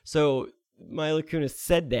that. So Mila Kunis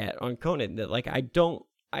said that on Conan, that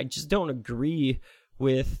I just don't agree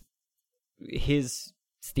with his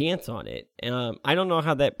stance on it. I don't know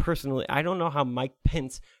how Mike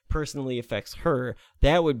Pence personally affects her.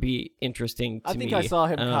 That would be interesting to me. I think I saw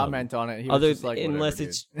him comment on it. He was just like, unless dude.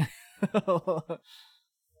 it's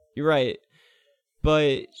you're right, but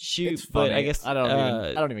it's funny. But I guess I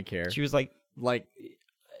don't even care. She was like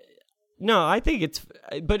no, I think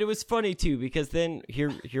but it was funny too, because then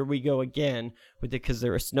here we go again with it, because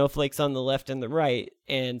there are snowflakes on the left and the right,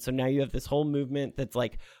 and so now you have this whole movement that's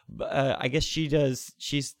I guess she's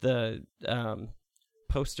the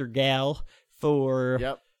poster gal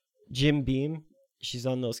for Jim Beam. She's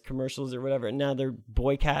on those commercials or whatever, and now they're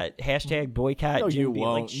boycott Jim Beam.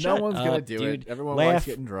 Won't. No one's gonna do dude. it. Everyone likes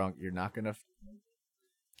getting drunk. You're not gonna.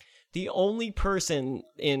 The only person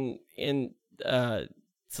in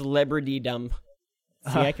celebritydom.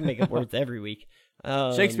 See, I can make up words every week.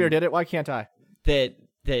 Shakespeare did it. Why can't I? That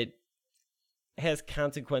has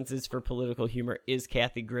consequences for political humor is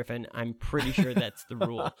Kathy Griffin. I'm pretty sure that's the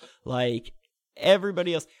rule.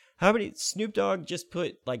 Everybody else. How many Snoop Dogg just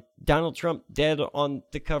put Donald Trump dead on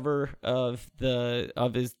the cover of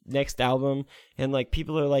his next album, and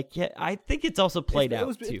people are yeah, I think it's also played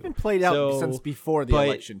out too. It's been played out since before the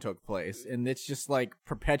election took place, and it's just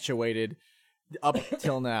perpetuated up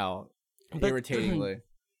till now, irritatingly.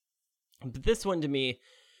 But this one to me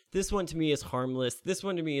is harmless. This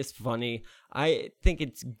one to me is funny. I think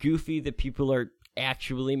it's goofy that people are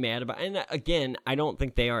actually mad about, and again, I don't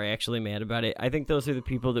think they are actually mad about it. I think those are the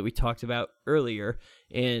people that we talked about earlier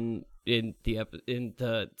in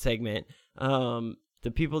the segment. The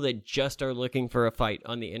people that just are looking for a fight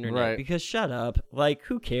on the internet, right? Because shut up,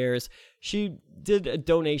 who cares? She did a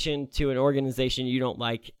donation to an organization you don't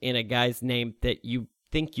like in a guy's name that you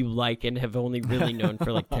think you like and have only really known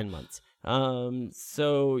for 10 months.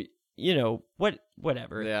 So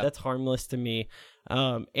whatever. Yeah. That's harmless to me.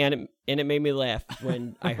 And it made me laugh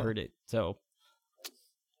when I heard it. So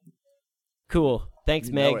cool. Thanks,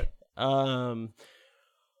 Meg.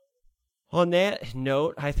 On that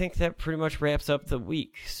note, I think that pretty much wraps up the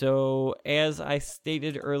week. So as I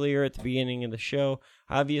stated earlier at the beginning of the show,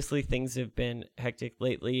 obviously things have been hectic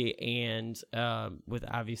lately, and with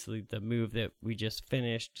obviously the move that we just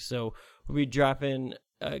finished. So we'll be dropping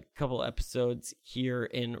a couple episodes here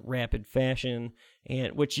in rapid fashion,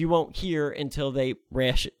 and which you won't hear until they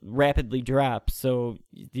rapidly drop. So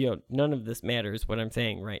none of this matters what I'm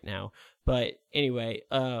saying right now. But anyway,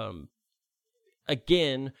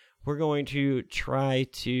 again, we're going to try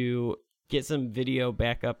to get some video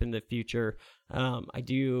back up in the future. I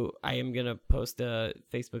am going to post a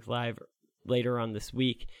Facebook Live later on this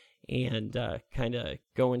week and kind of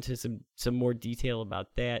go into some more detail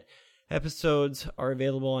about that. Episodes are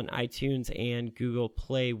available on iTunes and Google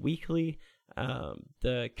Play weekly.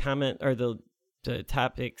 The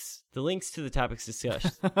links to the topics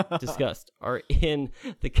discussed are in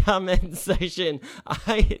the comment section.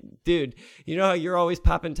 Dude, you know how you're always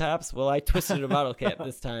popping tops? Well, I twisted a bottle cap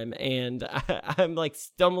this time, and I'm like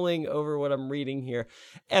stumbling over what I'm reading here.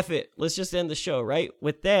 F it. Let's just end the show, right?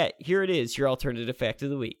 With that, here it is, your alternative fact of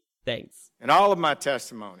the week. Thanks. In all of my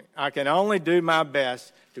testimony, I can only do my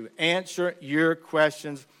best to answer your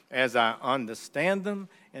questions as I understand them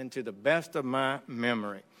and to the best of my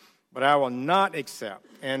memory. But I will not accept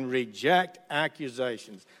and reject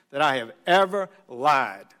accusations that I have ever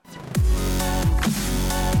lied.